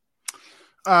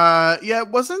 Yeah, it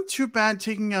wasn't too bad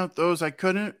taking out those. I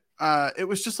couldn't. It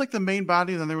was just like the main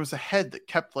body, then there was a head that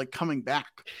kept like coming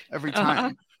back every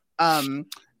time.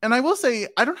 And I will say,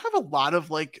 I don't have a lot of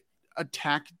like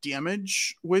attack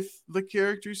damage with the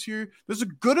characters here. There's a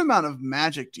good amount of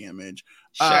magic damage.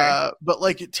 Sure. But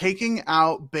like taking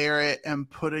out Barret and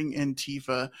putting in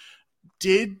Tifa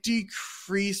did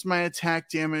decrease my attack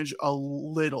damage a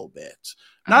little bit.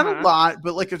 Not a lot,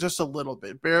 but like just a little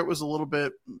bit. Barret was a little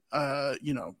bit,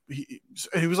 you know,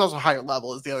 he was also higher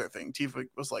level is the other thing. Tifa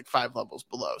was like 5 levels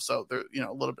below. So there, you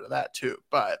know, a little bit of that too.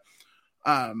 But,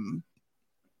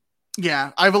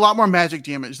 yeah, I have a lot more magic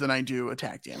damage than I do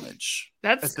attack damage.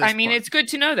 That's, I mean, it's good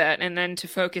to know that, and then to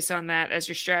focus on that as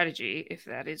your strategy, if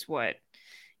that is what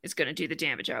is going to do the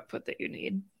damage output that you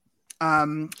need.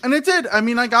 And it did. I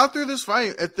mean, I got through this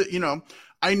fight at the, you know,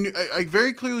 I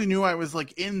very clearly knew I was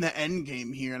like in the end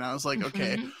game here, and I was like,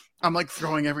 okay, I'm like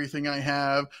throwing everything I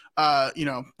have. You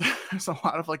know, there's a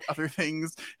lot of like other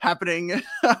things happening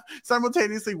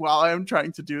simultaneously while I'm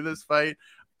trying to do this fight.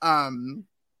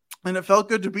 And it felt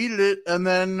good to beat it, and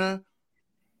then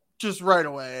just right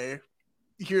away,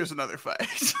 here's another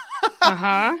fight.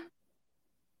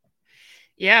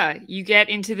 Yeah, you get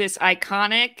into this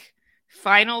iconic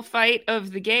final fight of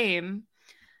the game.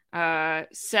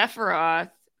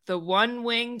 Sephiroth, the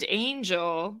one-winged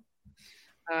angel.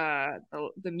 The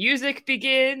music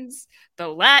begins. The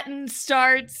Latin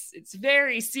starts. It's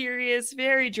very serious,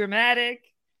 very dramatic.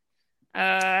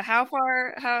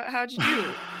 How'd you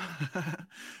do?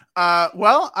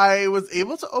 Well, I was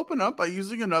able to open up by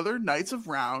using another Knights of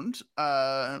Round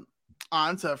on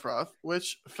Sephiroth,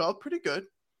 which felt pretty good,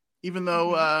 even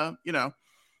though you know,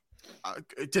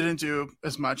 it didn't do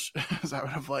as much as I would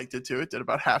have liked it to. It did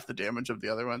about half the damage of the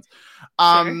other ones.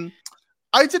 Sure.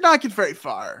 I did not get very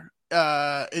far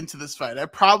into this fight. I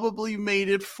probably made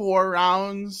it 4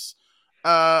 rounds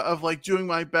of like doing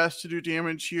my best to do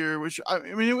damage here, which I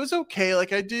mean, it was okay.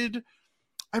 Like I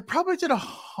probably did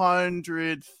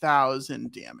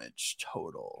 100,000 damage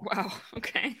total. Wow.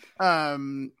 Okay.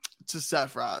 To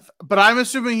Sephiroth, but I'm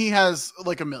assuming he has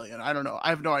like 1 million. I don't know. I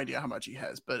have no idea how much he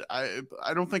has, but I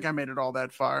don't think I made it all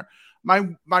that far. My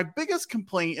biggest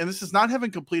complaint, and this is not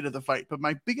having completed the fight, but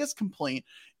my biggest complaint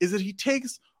is that he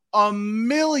takes 1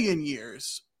 million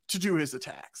years to do his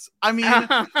attacks. I mean,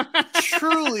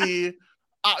 truly,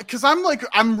 because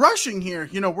I'm rushing here.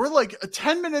 You know, we're like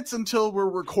 10 minutes until we're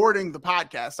recording the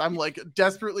podcast. I'm like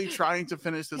desperately trying to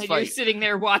finish this fight. You're sitting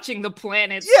there watching the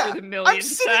planets for the millionth I'm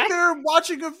sitting there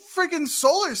watching a freaking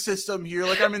solar system here.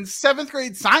 Like I'm in 7th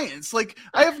grade science. Like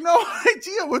I have no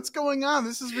idea what's going on.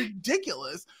 This is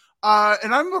ridiculous.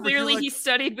 And I'm over clearly here like, he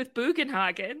studied with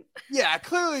Bugenhagen. Yeah,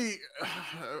 clearly.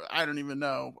 I don't even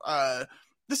know.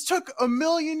 This took 1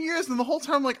 million years, and the whole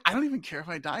time I'm like, I don't even care if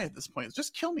I die at this point.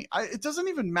 Just kill me. It doesn't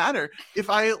even matter if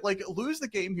I like lose the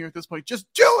game here at this point. Just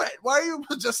do it. Why are you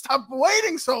just stop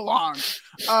waiting so long?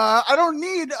 I don't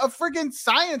need a friggin'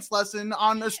 science lesson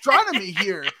on astronomy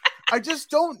here. I just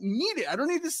don't need it. I don't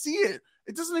need to see it.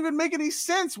 It doesn't even make any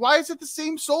sense. Why is it the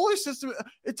same solar system?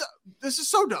 This is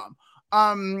so dumb.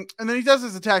 And then he does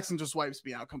his attacks and just wipes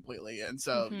me out completely. And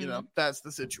so, you know, that's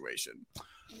the situation.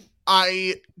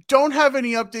 I don't have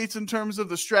any updates in terms of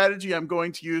the strategy I'm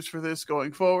going to use for this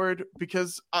going forward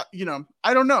because, you know,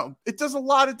 I don't know. It does a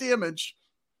lot of damage.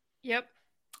 Yep.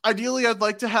 Ideally, I'd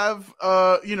like to have,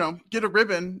 you know, get a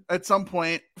ribbon at some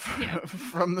point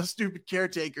from the stupid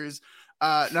caretakers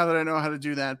now that I know how to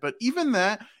do that. But even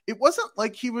that, it wasn't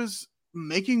like he was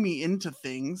making me into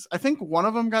things. I think one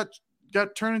of them got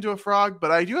turned into a frog, but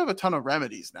I do have a ton of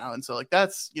remedies now. And so, like,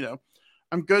 that's, you know,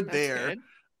 I'm good there.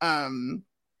 Good.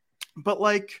 But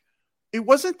like, it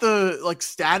wasn't the like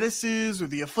statuses or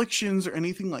the afflictions or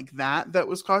anything like that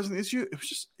was causing the issue. It was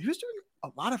just, he was doing a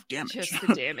lot of damage. Just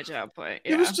the damage output.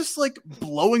 Yeah. It was just like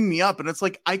blowing me up. And it's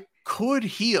like, I could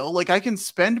heal. Like I can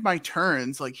spend my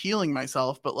turns like healing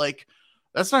myself, but like,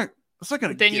 that's not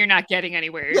going to then you're not getting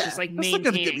anywhere. You're just like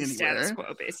maintaining status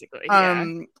quo, basically.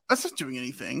 That's not doing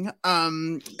anything.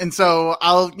 And so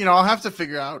I'll have to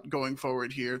figure out going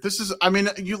forward here. This is, I mean,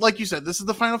 like you said, this is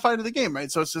the final fight of the game,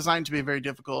 right? So it's designed to be very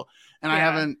difficult. And I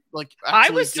haven't like, I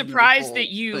was surprised that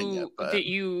you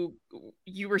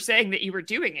were saying that you were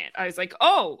doing it. I was like,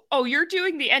 oh, you're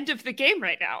doing the end of the game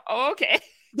right now. Oh, okay.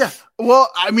 Yeah.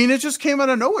 Well, I mean, it just came out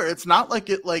of nowhere. It's not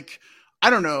like it like, I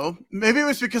don't know. Maybe it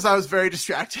was because I was very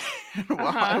distracted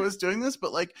while I was doing this.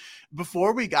 But like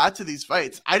before we got to these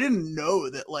fights, I didn't know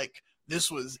that like this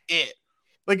was it.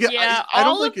 Like I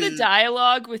all of the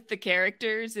dialogue with the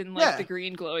characters in like the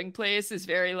green glowing place is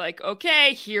very like,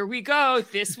 okay, here we go.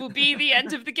 This will be the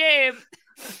end of the game.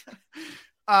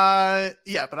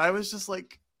 Yeah, but I was just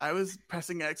like, I was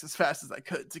pressing X as fast as I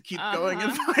could to keep going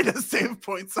and find a save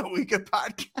point so we could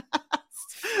podcast.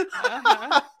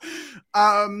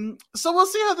 So we'll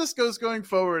see how this goes going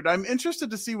forward. I'm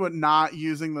interested to see what not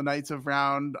using the Knights of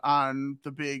Round on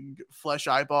the big flesh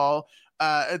eyeball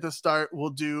at the start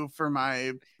will do for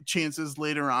my chances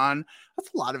later on.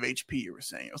 That's a lot of HP you were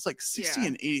saying. It was like 60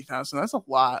 and 80,000. That's a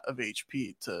lot of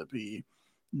HP to be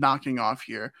knocking off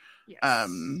here. Yes.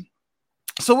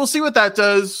 So we'll see what that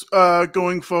does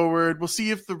going forward. We'll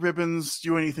see if the ribbons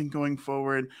do anything going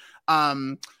forward.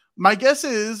 My guess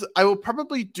is I will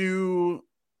probably do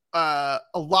a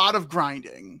lot of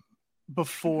grinding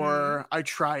before I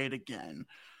try it again.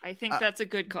 I think that's a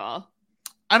good call.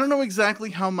 I don't know exactly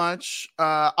how much.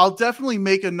 I'll definitely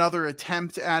make another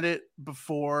attempt at it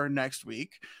before next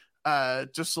week,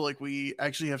 just so like we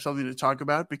actually have something to talk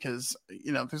about because,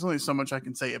 you know, there's only so much I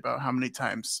can say about how many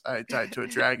times I died to a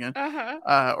dragon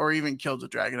or even killed a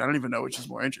dragon. I don't even know which is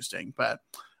more interesting, but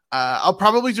I'll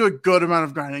probably do a good amount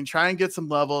of grinding, try and get some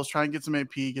levels, try and get some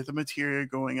AP, get the materia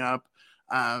going up,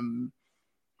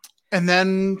 and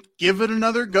then give it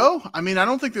another go. I mean, I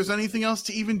don't think there's anything else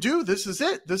to even do. This is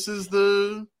it. This is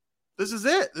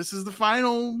it. This is the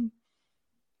final,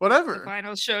 whatever. The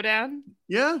final showdown?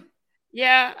 Yeah.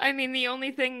 Yeah, I mean, the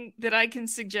only thing that I can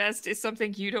suggest is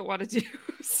something you don't want to do.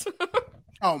 So.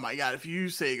 Oh my God, if you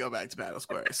say go back to Battle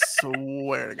Square, I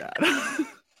swear to God.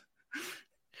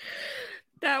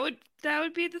 That would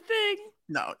be the thing.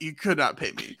 No, you could not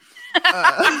pay me.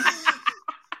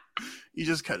 You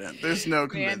just couldn't. There's no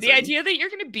convincing. Man, the idea that you're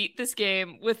going to beat this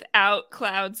game without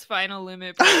Cloud's final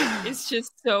limit is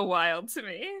just so wild to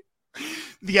me.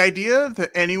 The idea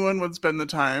that anyone would spend the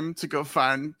time to go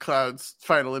find Cloud's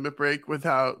final limit break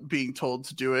without being told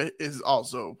to do it is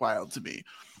also wild to me.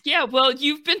 Yeah, well,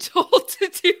 you've been told to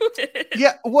do it.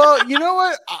 Yeah, well, you know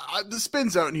what? The spin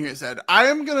zone here said I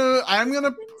am going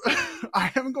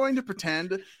to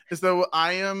pretend as though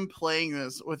I am playing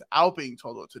this without being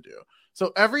told what to do.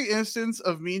 So every instance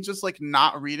of me just like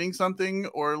not reading something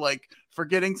or like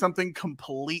forgetting something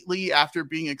completely after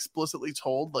being explicitly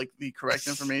told like the correct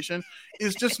information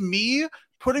is just me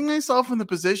putting myself in the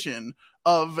position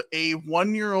of a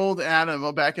 1-year-old Adam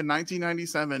back in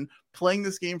 1997 playing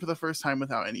this game for the first time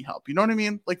without any help. You know what I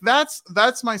mean? Like that's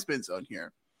my spin zone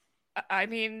here. I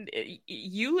mean,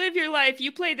 you live your life.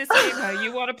 You play this game how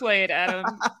you want to play it, Adam.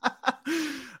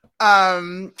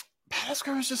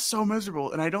 Padaskar is just so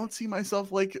miserable, and I don't see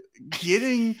myself like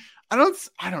getting. I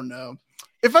don't know.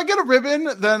 If I get a ribbon,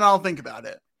 then I'll think about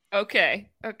it. Okay.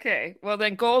 Well,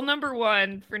 then goal number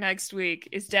 1 for next week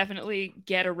is definitely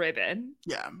get a ribbon.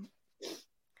 Yeah.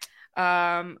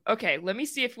 Okay, let me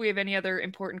see if we have any other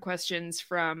important questions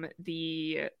from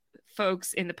the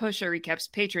folks in the Post Show Recaps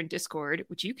Patreon Discord,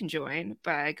 which you can join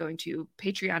by going to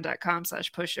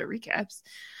patreon.com/postshowrecaps.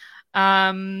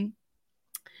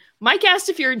 Mike asked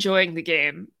if you're enjoying the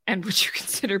game and would you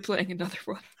consider playing another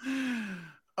one?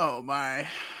 Oh my.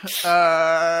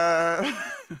 I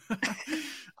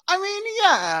mean,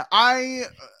 yeah, I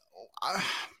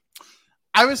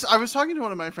was talking to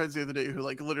one of my friends the other day who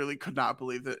like literally could not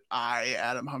believe that I,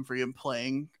 Adam Humphrey, am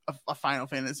playing a Final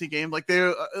Fantasy game. Like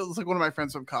it was like one of my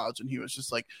friends from college, and he was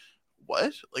just like,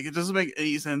 "What? Like it doesn't make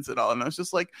any sense at all." And I was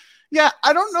just like, "Yeah,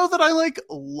 I don't know that I like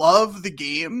love the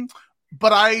game,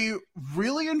 but I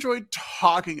really enjoyed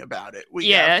talking about it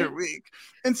week after week."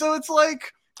 And so it's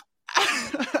like,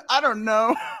 I don't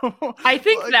know. I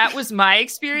think that was my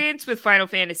experience with Final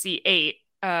Fantasy VIII.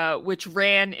 Which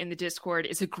ran in the Discord,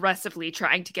 is aggressively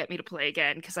trying to get me to play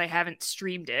again because I haven't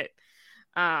streamed it.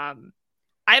 I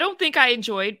don't think I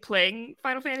enjoyed playing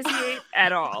Final Fantasy VIII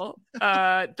at all.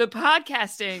 The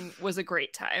podcasting was a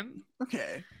great time.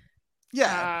 Okay.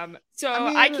 Yeah. So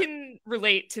I can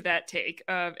relate to that take.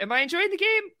 Am I enjoying the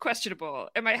game? Questionable.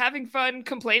 Am I having fun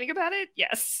complaining about it?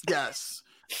 Yes. Yes.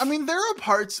 I mean, there are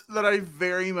parts that I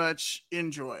very much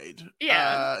enjoyed.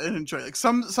 Yeah. And enjoy. Like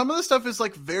some of the stuff is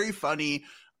like very funny.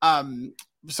 Some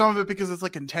of it because it's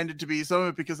like intended to be, some of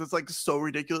it because it's like so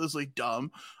ridiculously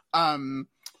dumb.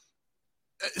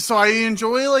 So I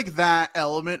enjoy like that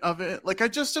element of it. Like I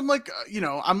just am like,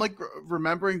 I'm like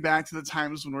remembering back to the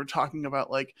times when we're talking about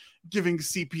like giving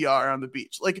CPR on the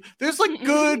beach. Like there's like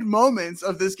good moments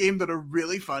of this game that are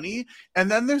really funny.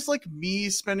 And then there's like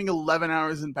me spending 11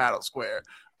 hours in Battle Square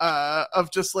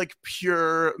of just like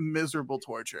pure miserable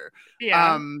torture.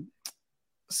 Yeah.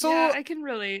 So yeah, I can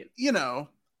relate. Am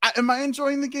I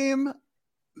enjoying the game?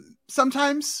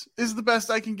 Sometimes is the best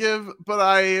I can give, but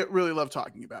I really love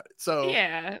talking about it. So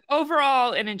yeah,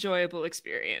 overall an enjoyable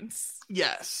experience.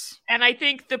 Yes. And I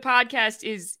think the podcast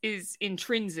is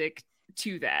intrinsic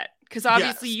to that, because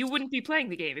obviously you wouldn't be playing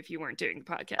the game if you weren't doing the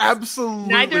podcast.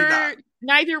 Absolutely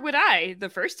neither would I the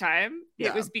first time. Yeah.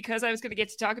 It was because I was going to get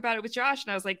to talk about it with Josh,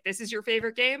 and I was like, this is your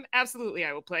favorite game? Absolutely,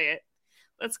 I will play it.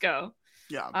 Let's go.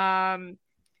 Yeah.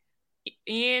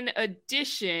 In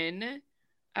addition,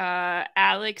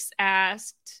 Alex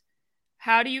asked,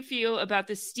 how do you feel about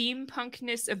the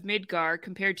steampunkness of Midgar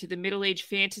compared to the middle-aged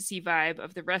fantasy vibe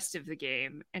of the rest of the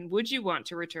game? And would you want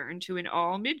to return to an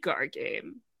all Midgar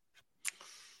game?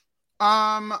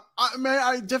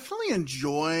 I definitely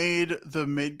enjoyed the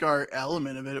Midgar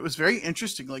element of it. It was very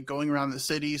interesting, like going around the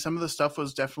city. Some of the stuff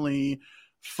was definitely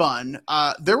fun.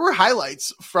 There were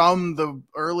highlights from the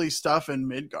early stuff in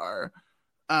Midgar.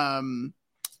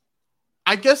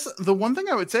 I guess the one thing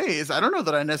I would say is I don't know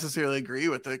that I necessarily agree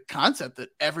with the concept that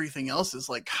everything else is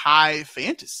like high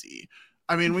fantasy.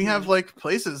 I mean, we have like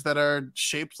places that are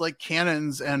shaped like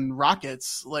cannons and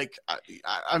rockets. Like,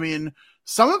 I mean,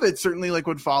 some of it certainly like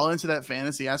would fall into that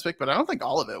fantasy aspect, but I don't think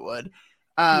all of it would.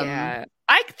 Yeah,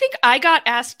 I think I got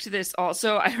asked this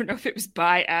also. I don't know if it was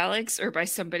by Alex or by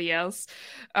somebody else.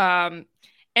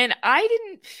 And I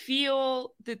didn't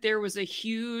feel that there was a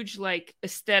huge like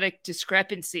aesthetic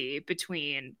discrepancy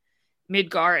between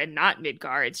Midgar and not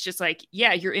Midgar. It's just like,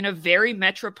 yeah, you're in a very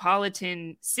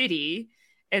metropolitan city,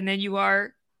 and then you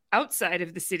are outside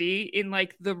of the city in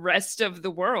like the rest of the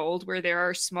world where there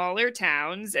are smaller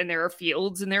towns and there are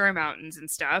fields and there are mountains and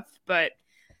stuff. But,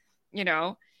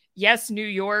 yes, New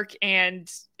York and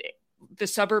the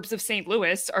suburbs of St.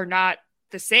 Louis are not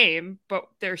the same, but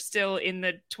they're still in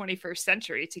the 21st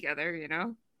century together,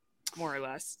 more or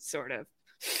less, sort of,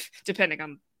 depending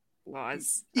on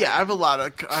laws. Yeah, I have a lot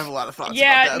of thoughts.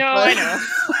 Yeah, about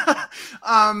that,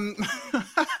 I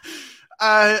know.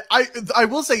 I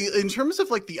will say, in terms of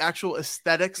like the actual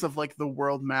aesthetics of like the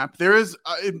world map, there is,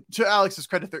 to Alex's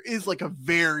credit, there is like a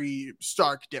very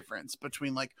stark difference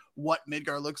between like what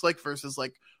Midgar looks like versus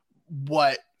like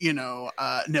what, you know,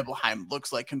 Nibelheim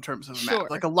looks like in terms of a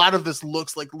map. Like a lot of this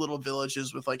looks like little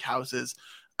villages with like houses.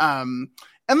 And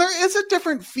there is a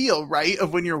different feel, right,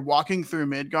 of when you're walking through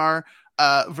Midgar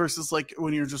versus like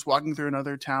when you're just walking through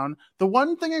another town. The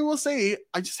one thing I will say,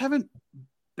 I just haven't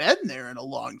been there in a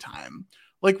long time.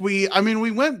 Like we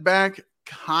went back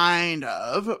kind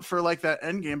of for like that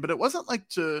end game, but it wasn't like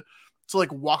to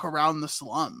like walk around the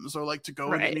slums or like to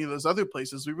go into any of those other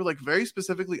places. We were like very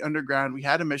specifically underground. We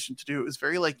had a mission to do. It was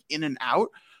very like in and out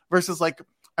versus like,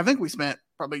 I think we spent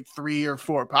probably 3 or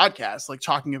 4 podcasts like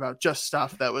talking about just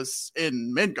stuff that was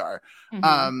in Midgar.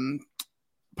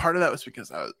 Part of that was because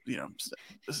I was, you know,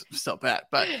 still bad,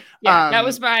 but yeah, that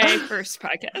was my first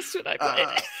podcast when I played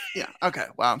it. Yeah. Okay.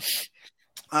 Wow.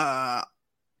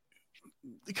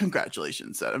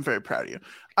 Congratulations, Ed. I'm very proud of you.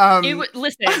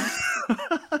 Listen,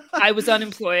 I was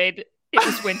unemployed. It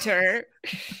was winter.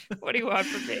 What do you want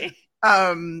from me?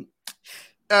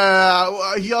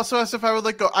 He also asked if I would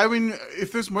like go. I mean,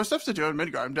 if there's more stuff to do in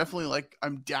Midgar, I'm definitely like,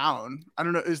 I'm down. I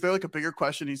don't know. Is there like a bigger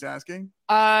question he's asking?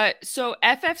 So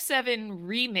FF7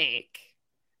 remake.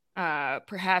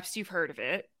 Perhaps you've heard of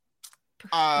it.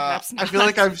 I feel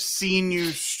like I've seen you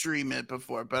stream it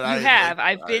before, but you have.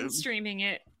 I've been streaming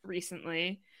it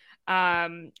recently.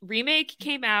 Remake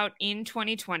came out in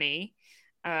 2020,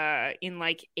 in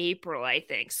like April, I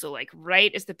think. So like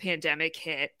right as the pandemic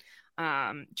hit.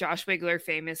 Josh Wigler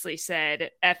famously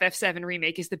said FF7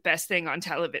 remake is the best thing on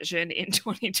television in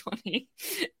 2020.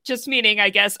 Just meaning, I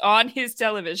guess, on his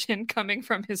television coming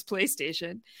from his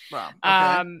PlayStation. Wow.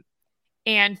 Okay.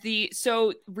 And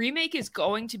so remake is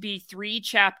going to be 3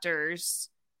 chapters,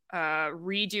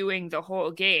 redoing the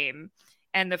whole game.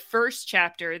 And the first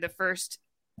chapter, the first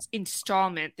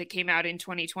installment that came out in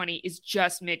 2020 is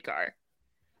just Midgar.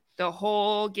 The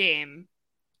whole game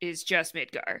is just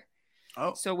Midgar.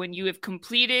 Oh. So when you have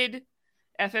completed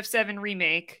FF7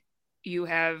 remake, you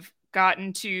have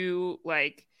gotten to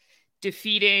like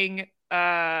defeating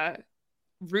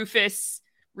Rufus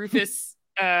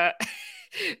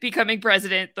becoming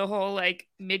president, the whole like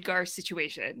Midgar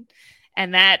situation.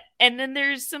 And then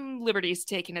there's some liberties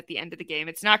taken at the end of the game.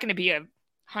 It's not going to be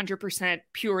 100%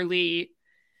 purely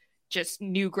just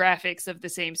new graphics of the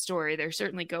same story. They're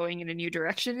certainly going in a new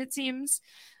direction, it seems.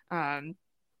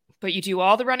 But you do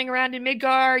all the running around in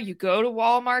Midgar. You go to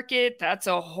Wall Market. That's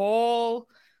a whole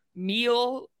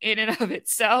meal in and of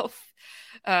itself.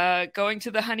 Going to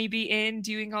the Honeybee Inn,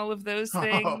 doing all of those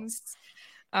things.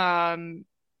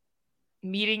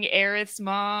 Meeting Aerith's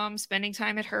mom, spending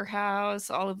time at her house,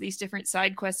 all of these different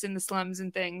side quests in the slums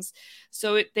and things.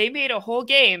 So they made a whole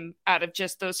game out of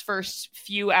just those first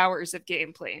few hours of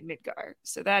gameplay in Midgar.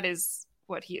 So that is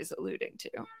what he is alluding to.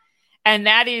 And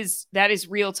that is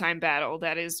real-time battle.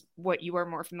 That is what you are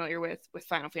more familiar with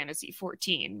Final Fantasy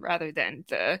XIV rather than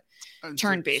the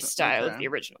turn-based style of the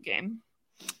original game.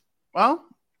 Well,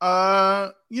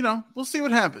 we'll see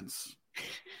what happens.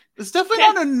 It's definitely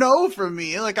not a no for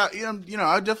me. Like, I'd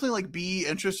definitely like be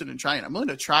interested in trying. I'm willing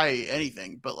to try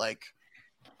anything, but like,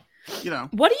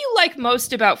 What do you like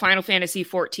most about Final Fantasy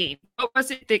XIV? What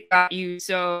was it that got you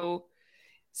so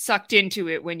sucked into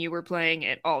it when you were playing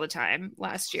it all the time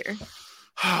last year?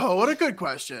 Oh, what a good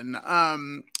question.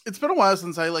 It's been a while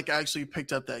since I like actually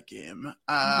picked up that game.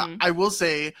 I will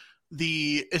say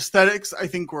the aesthetics I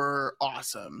think were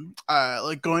awesome.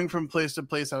 Like going from place to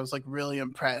place, I was like really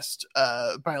impressed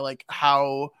by like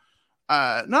how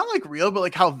not like real, but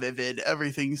like how vivid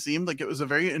everything seemed. Like it was a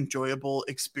very enjoyable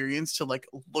experience to like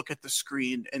look at the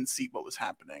screen and see what was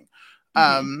happening.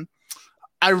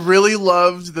 I really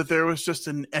loved that there was just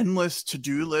an endless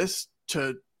to-do list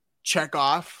to check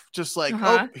off, just like,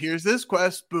 oh, here's this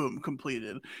quest, boom,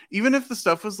 completed. Even if the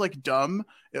stuff was like dumb,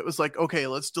 it was like, okay,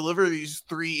 let's deliver these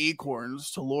 3 acorns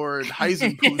to Lord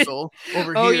Heisenpuzel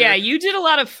over here. Oh yeah, you did a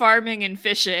lot of farming and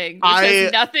fishing, which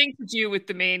has nothing to do with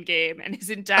the main game and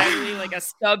is entirely like a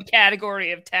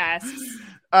subcategory of tasks.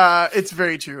 It's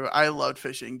very true. I loved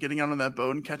fishing. Getting out on that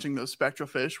boat and catching those spectral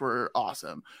fish were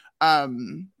awesome.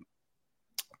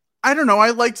 I don't know. I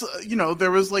liked,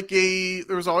 there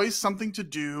was always something to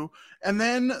do. And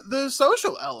then the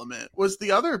social element was the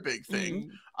other big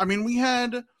thing. I mean, we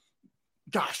had,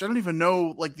 gosh, I don't even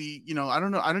know, like I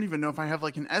don't even know if I have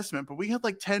like an estimate, but we had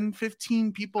like 10,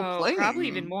 15 people playing. Probably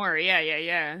even more.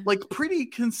 Yeah. Like pretty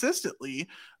consistently.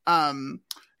 And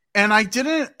I'm not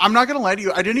going to lie to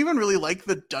you. I didn't even really like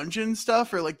the dungeon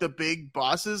stuff or like the big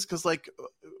bosses. Cause like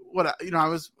I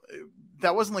was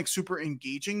that wasn't like super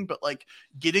engaging, but like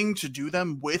getting to do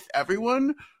them with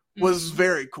everyone was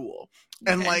very cool.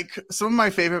 And like some of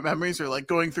my favorite memories are like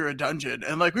going through a dungeon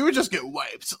and like we would just get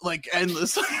wiped like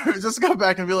endless. Just go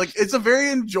back and be like, it's a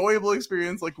very enjoyable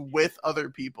experience like with other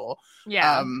people.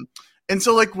 Yeah. And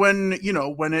so like when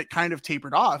it kind of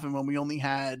tapered off and when we only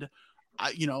had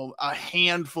a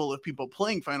handful of people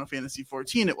playing Final Fantasy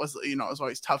 14, it was it was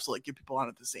always tough to like get people on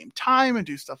at the same time and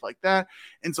do stuff like that.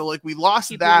 And so like we lost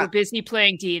people that. Were busy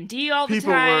playing D&D all the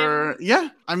People time. were, yeah.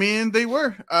 I mean, they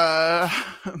were.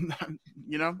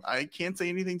 I can't say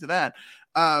anything to that.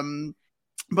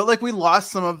 But like we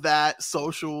lost some of that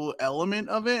social element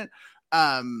of it.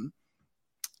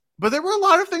 But there were a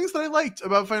lot of things that I liked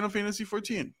about Final Fantasy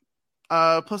 14.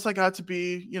 Plus I got to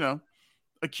be,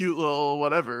 a cute little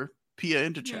whatever Pia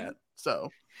into chat. So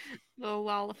little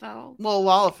Lalafell.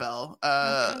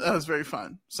 That was very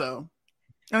fun. So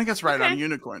and I guess ride on a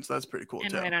unicorn, so that's pretty cool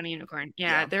too. Ride on a unicorn.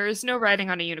 Yeah, there is no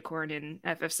riding on a unicorn in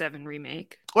FF7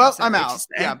 remake. Well, I'm out.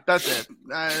 Yeah, that's it.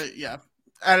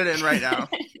 Add it in right now.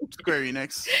 Square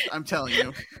Enix. I'm telling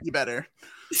you, you better.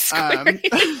 This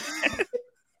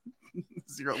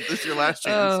is your last chance.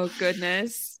 Oh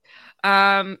goodness.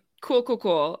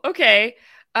 Cool. Okay.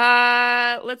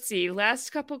 Let's see. Last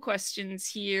couple questions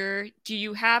here. Do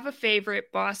you have a favorite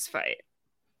boss fight?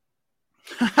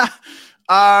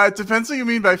 It depends what you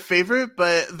mean by favorite,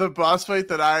 but the boss fight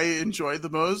that I enjoyed the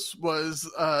most was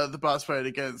the boss fight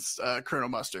against Colonel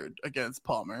Mustard against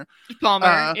Palmer.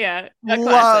 Yeah,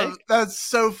 that's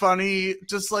so funny.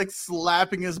 Just like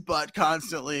slapping his butt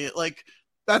constantly, like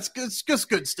that's good. It's just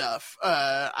good stuff.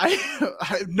 I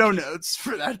have no notes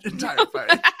for that entire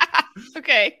fight.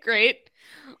 Okay, great.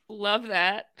 Love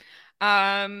that.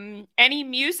 Any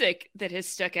music that has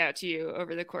stuck out to you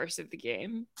over the course of the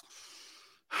game?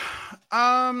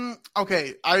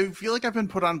 Okay, I feel like I've been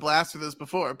put on blast for this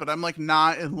before, but I'm like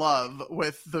not in love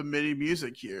with the MIDI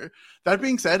music here. That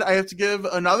being said, I have to give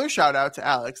another shout out to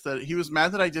Alex that he was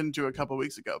mad that I didn't do a couple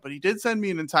weeks ago, but he did send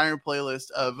me an entire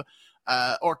playlist of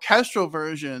orchestral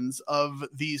versions of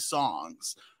these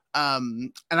songs.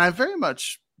 And I've very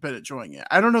much been enjoying it.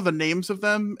 I don't know the names of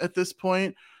them at this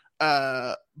point,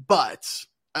 but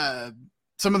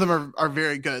some of them are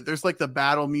very good. There's like the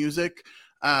battle music.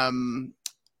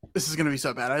 This is going to be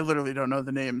so bad. I literally don't know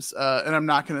the names, and I'm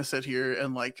not going to sit here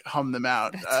and like hum them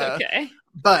out. That's okay.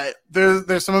 But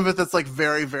there's some of it that's like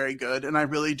very, very good, and I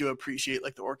really do appreciate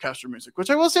like the orchestral music.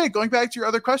 Which I will say, going back to your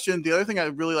other question, the other thing I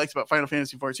really liked about Final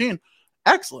Fantasy 14,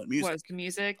 excellent music. Was the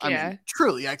music? I mean,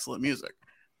 truly excellent music.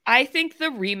 I think the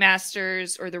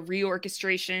remasters or the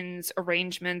reorchestrations,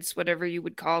 arrangements, whatever you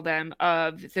would call them,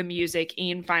 of the music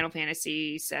in Final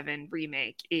Fantasy VII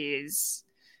Remake is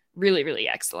really, really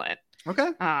excellent.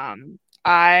 Okay.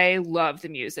 I love the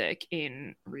music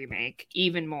in Remake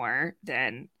even more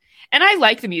than, and I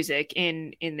like the music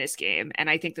in this game, and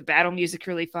I think the battle music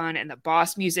really fun, and the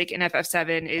boss music in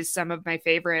FF7 is some of my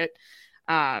favorite.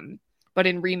 But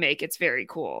in Remake, it's very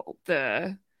cool.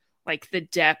 The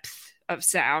depth of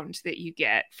sound that you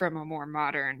get from a more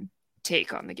modern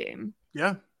take on the game.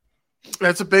 Yeah,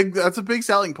 that's a big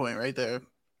selling point right there.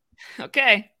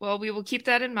 Okay, well, we will keep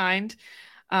that in mind.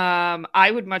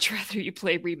 I would much rather you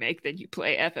play Remake than you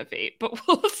play FF8, but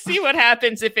we'll see what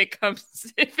happens if it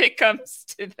comes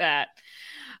to that.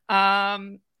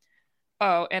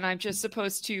 Oh, and I'm just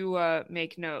supposed to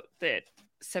make note that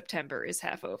September is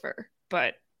half over,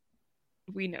 but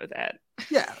we know that.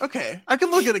 Yeah, okay. I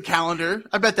can look at a calendar.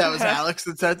 I bet that was Alex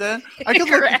that said that. I can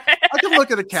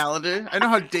look at a calendar. I know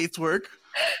how dates work.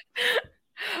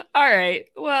 All right.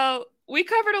 Well, we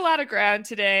covered a lot of ground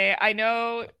today. I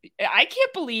know. I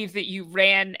can't believe that you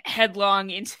ran headlong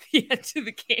into the end of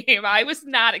the game. I was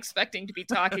not expecting to be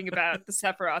talking about the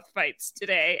Sephiroth fights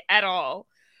today at all.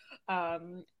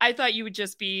 I thought you would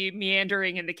just be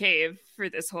meandering in the cave for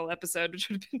this whole episode, which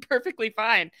would have been perfectly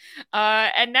fine.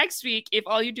 And next week, if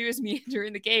all you do is meander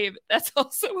in the cave, that's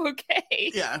also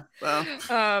okay. Yeah. Well.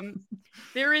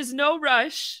 There is no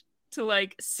rush to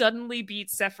like suddenly beat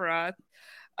Sephiroth.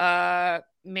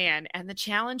 Man, and the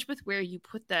challenge with where you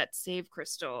put that save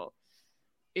crystal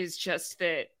is just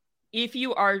that if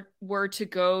you were to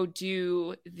go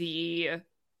do the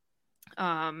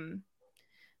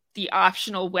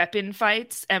optional weapon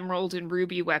fights, Emerald and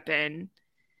Ruby weapon,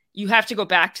 you have to go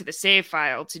back to the save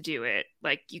file to do it.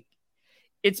 Like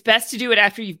it's best to do it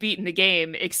after you've beaten the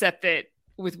game, except that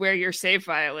with where your save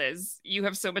file is, you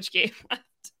have so much game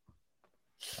left.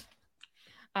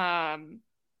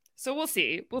 So we'll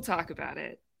see. We'll talk about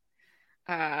it.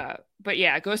 But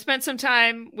yeah, go spend some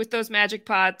time with those magic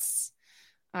pots.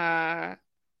 I'm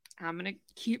going to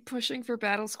keep pushing for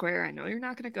Battle Square. I know you're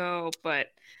not going to go, but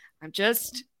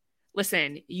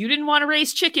Listen, you didn't want to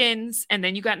raise chickens, and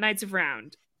then you got Knights of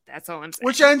Round. That's all I'm saying.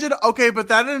 But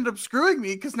that ended up screwing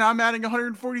me because now I'm adding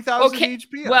 140,000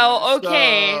 HP. Well,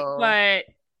 okay, but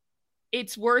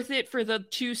it's worth it for the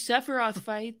 2 Sephiroth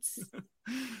fights.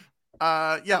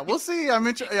 Yeah, we'll see. And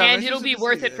it'll be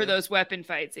worth it for those weapon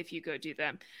fights if you go do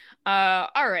them.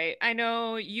 All right, I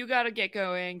know you got to get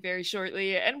going very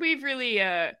shortly, and we've really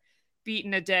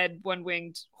beaten a dead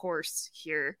one-winged horse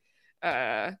here.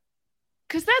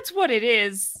 Because that's what it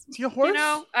is. Is he a horse? You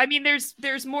know, I mean,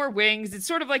 there's more wings. It's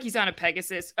sort of like he's on a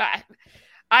Pegasus.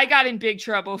 I got in big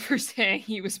trouble for saying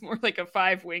he was more like a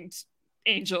 5-winged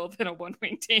angel than a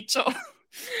 1-winged angel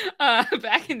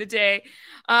back in the day.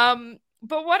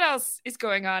 But what else is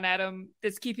going on, Adam,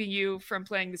 that's keeping you from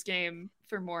playing this game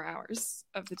for more hours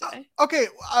of the day? Okay,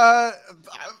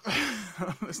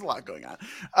 there's a lot going on.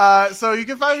 So you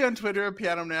can find me on Twitter at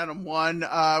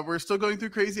PianomanAdam1. We're still going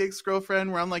through Crazy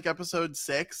Ex-Girlfriend. We're on like episode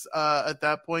 6 at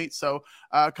that point. So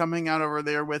coming out over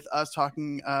there with us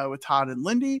talking with Todd and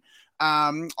Lindy.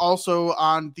 Also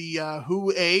on the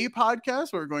Who A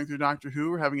podcast, where we're going through Doctor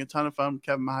Who. We're having a ton of fun with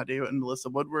Kevin Mahadeo and Melissa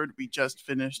Woodward. We just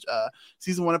finished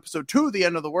season 1, episode 2, The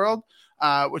End of the World,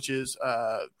 which is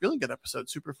a really good episode.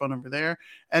 Super fun over there.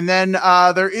 And then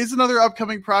there is another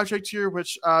upcoming project here,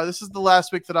 which this is the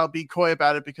last week that I'll be coy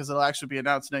about it because it'll actually be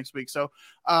announced next week. So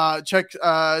check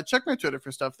my Twitter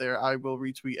for stuff there. I will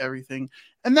retweet everything.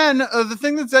 And then the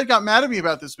thing that Zed got mad at me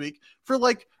about this week, for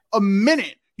like a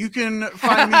minute, you can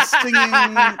find me singing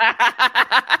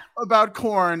about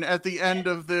corn at the end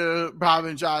of the Bob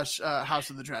and Josh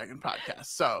House of the Dragon podcast.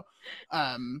 So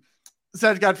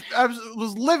Zed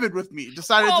was livid with me,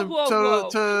 decided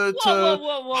to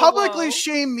publicly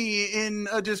shame me in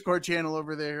a Discord channel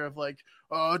over there of like,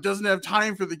 oh, it doesn't have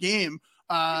time for the game.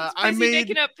 I made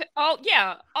making up all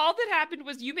that happened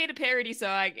was you made a parody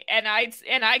song and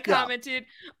I commented,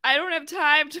 I don't have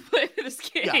time to play this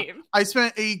game. Yeah. I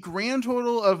spent a grand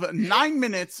total of 9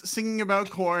 minutes singing about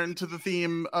corn to the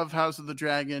theme of House of the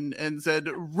Dragon, and Zed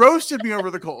roasted me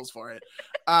over the coals for it.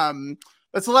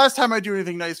 That's the last time I do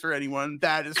anything nice for anyone,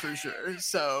 that is for sure.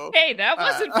 So hey, that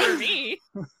wasn't for me.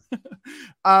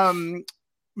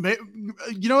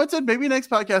 You know what, Ted? Maybe next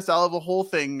podcast I'll have a whole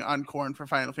thing on corn for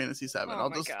Final Fantasy VII.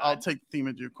 I'll take the theme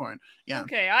and do corn. Yeah.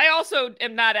 Okay. I also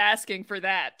am not asking for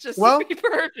that. Just to be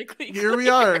perfectly clear. Here we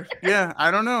are. Yeah.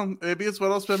 I don't know. Maybe it's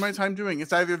what I'll spend my time doing.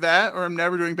 It's either that or I'm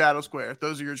never doing Battle Square.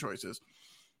 Those are your choices.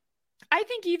 I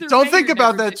think either. Don't think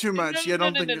about that too much.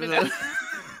 Don't think of that.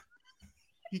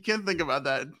 You can't think about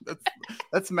that.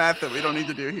 That's math that we don't need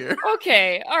to do here.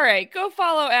 Okay. All right. Go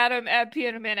follow Adam at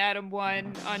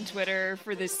PianomanAdam1 on Twitter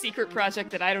for this secret project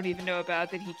that I don't even know about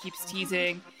that he keeps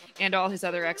teasing, and all his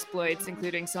other exploits,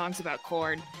 including songs about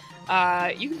corn.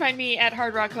 You can find me at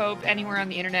Hard Rock Hope anywhere on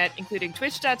the internet, including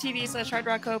twitch.tv/Hard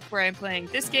Rock Hope, where I'm playing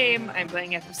this game. I'm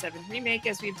playing FF7 Remake,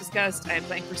 as we've discussed. I'm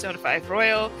playing Persona 5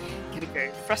 Royal, getting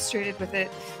very frustrated with it.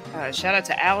 Shout out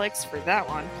to Alex for that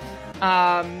one.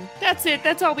 That's it.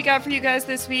 That's all we got for you guys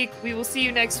this week. We will see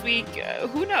you next week.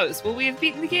 Who knows? Will we have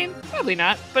beaten the game? Probably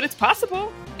not, but it's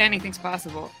possible. Anything's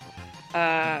possible.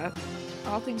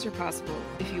 All things are possible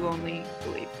if you only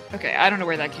believe. Okay, I don't know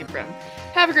where that came from.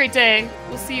 Have a great day.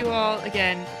 We'll see you all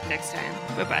again next time.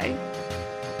 Bye-bye.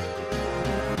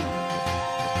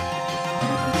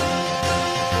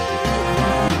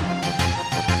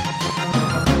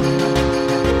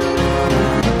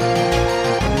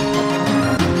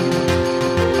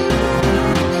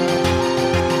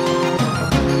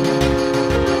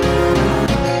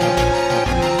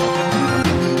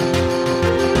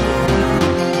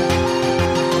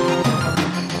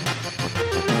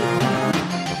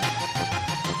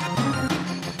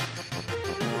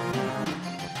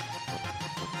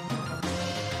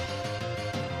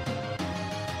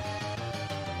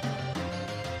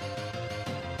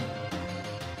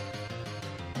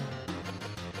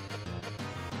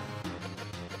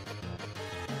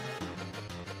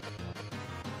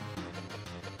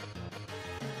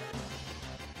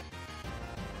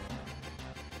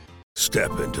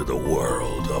 Step into the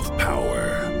world of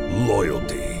power,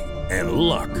 loyalty, and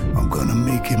luck. I'm gonna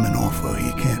make him an offer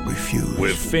he can't refuse.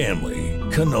 With family,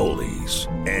 cannolis,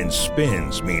 and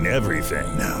spins mean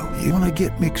everything. Now, you wanna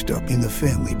get mixed up in the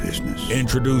family business.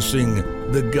 Introducing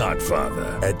The Godfather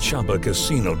at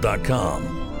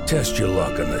ChumbaCasino.com. Test your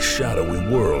luck in the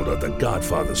shadowy world of The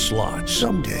Godfather slot.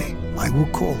 Someday, I will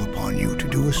call upon you to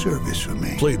do a service for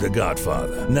me. Play The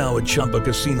Godfather, now at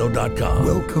ChumbaCasino.com.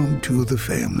 Welcome to the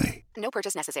family. No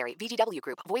purchase necessary. VGW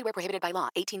Group. Void where prohibited by law.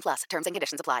 18+. Terms and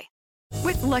conditions apply.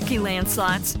 With Lucky Land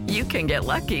Slots, you can get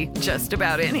lucky just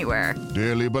about anywhere.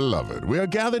 Dearly beloved, we are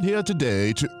gathered here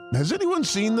today to... Has anyone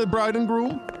seen the bride and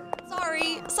groom?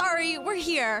 Sorry, we're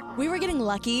here. We were getting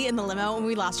lucky in the limo and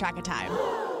we lost track of time.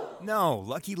 No,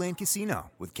 Lucky Land Casino,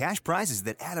 with cash prizes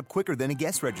that add up quicker than a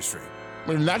guest registry.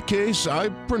 In that case, I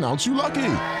pronounce you lucky.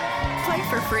 Play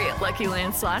for free at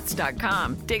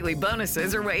LuckyLandSlots.com. Daily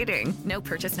bonuses are waiting. No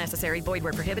purchase necessary. Void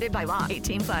where prohibited by law.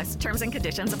 18+. Terms and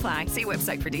conditions apply. See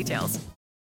website for details.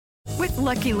 With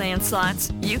Lucky Land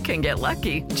Slots, you can get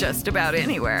lucky just about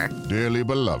anywhere. Dearly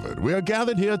beloved, we are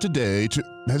gathered here today to...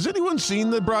 Has anyone seen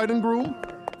the bride and groom?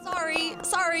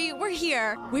 Sorry, we're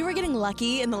here. We were getting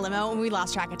lucky in the limo and we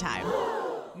lost track of time.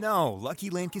 No, Lucky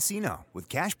Land Casino, with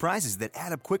cash prizes that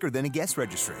add up quicker than a guest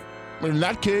registry. In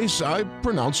that case, I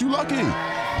pronounce you lucky.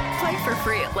 Play for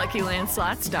free at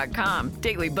LuckyLandSlots.com.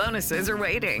 Daily bonuses are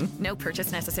waiting. No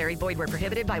purchase necessary. Void where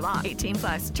prohibited by law.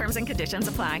 18+. Terms and conditions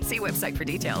apply. See website for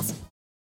details.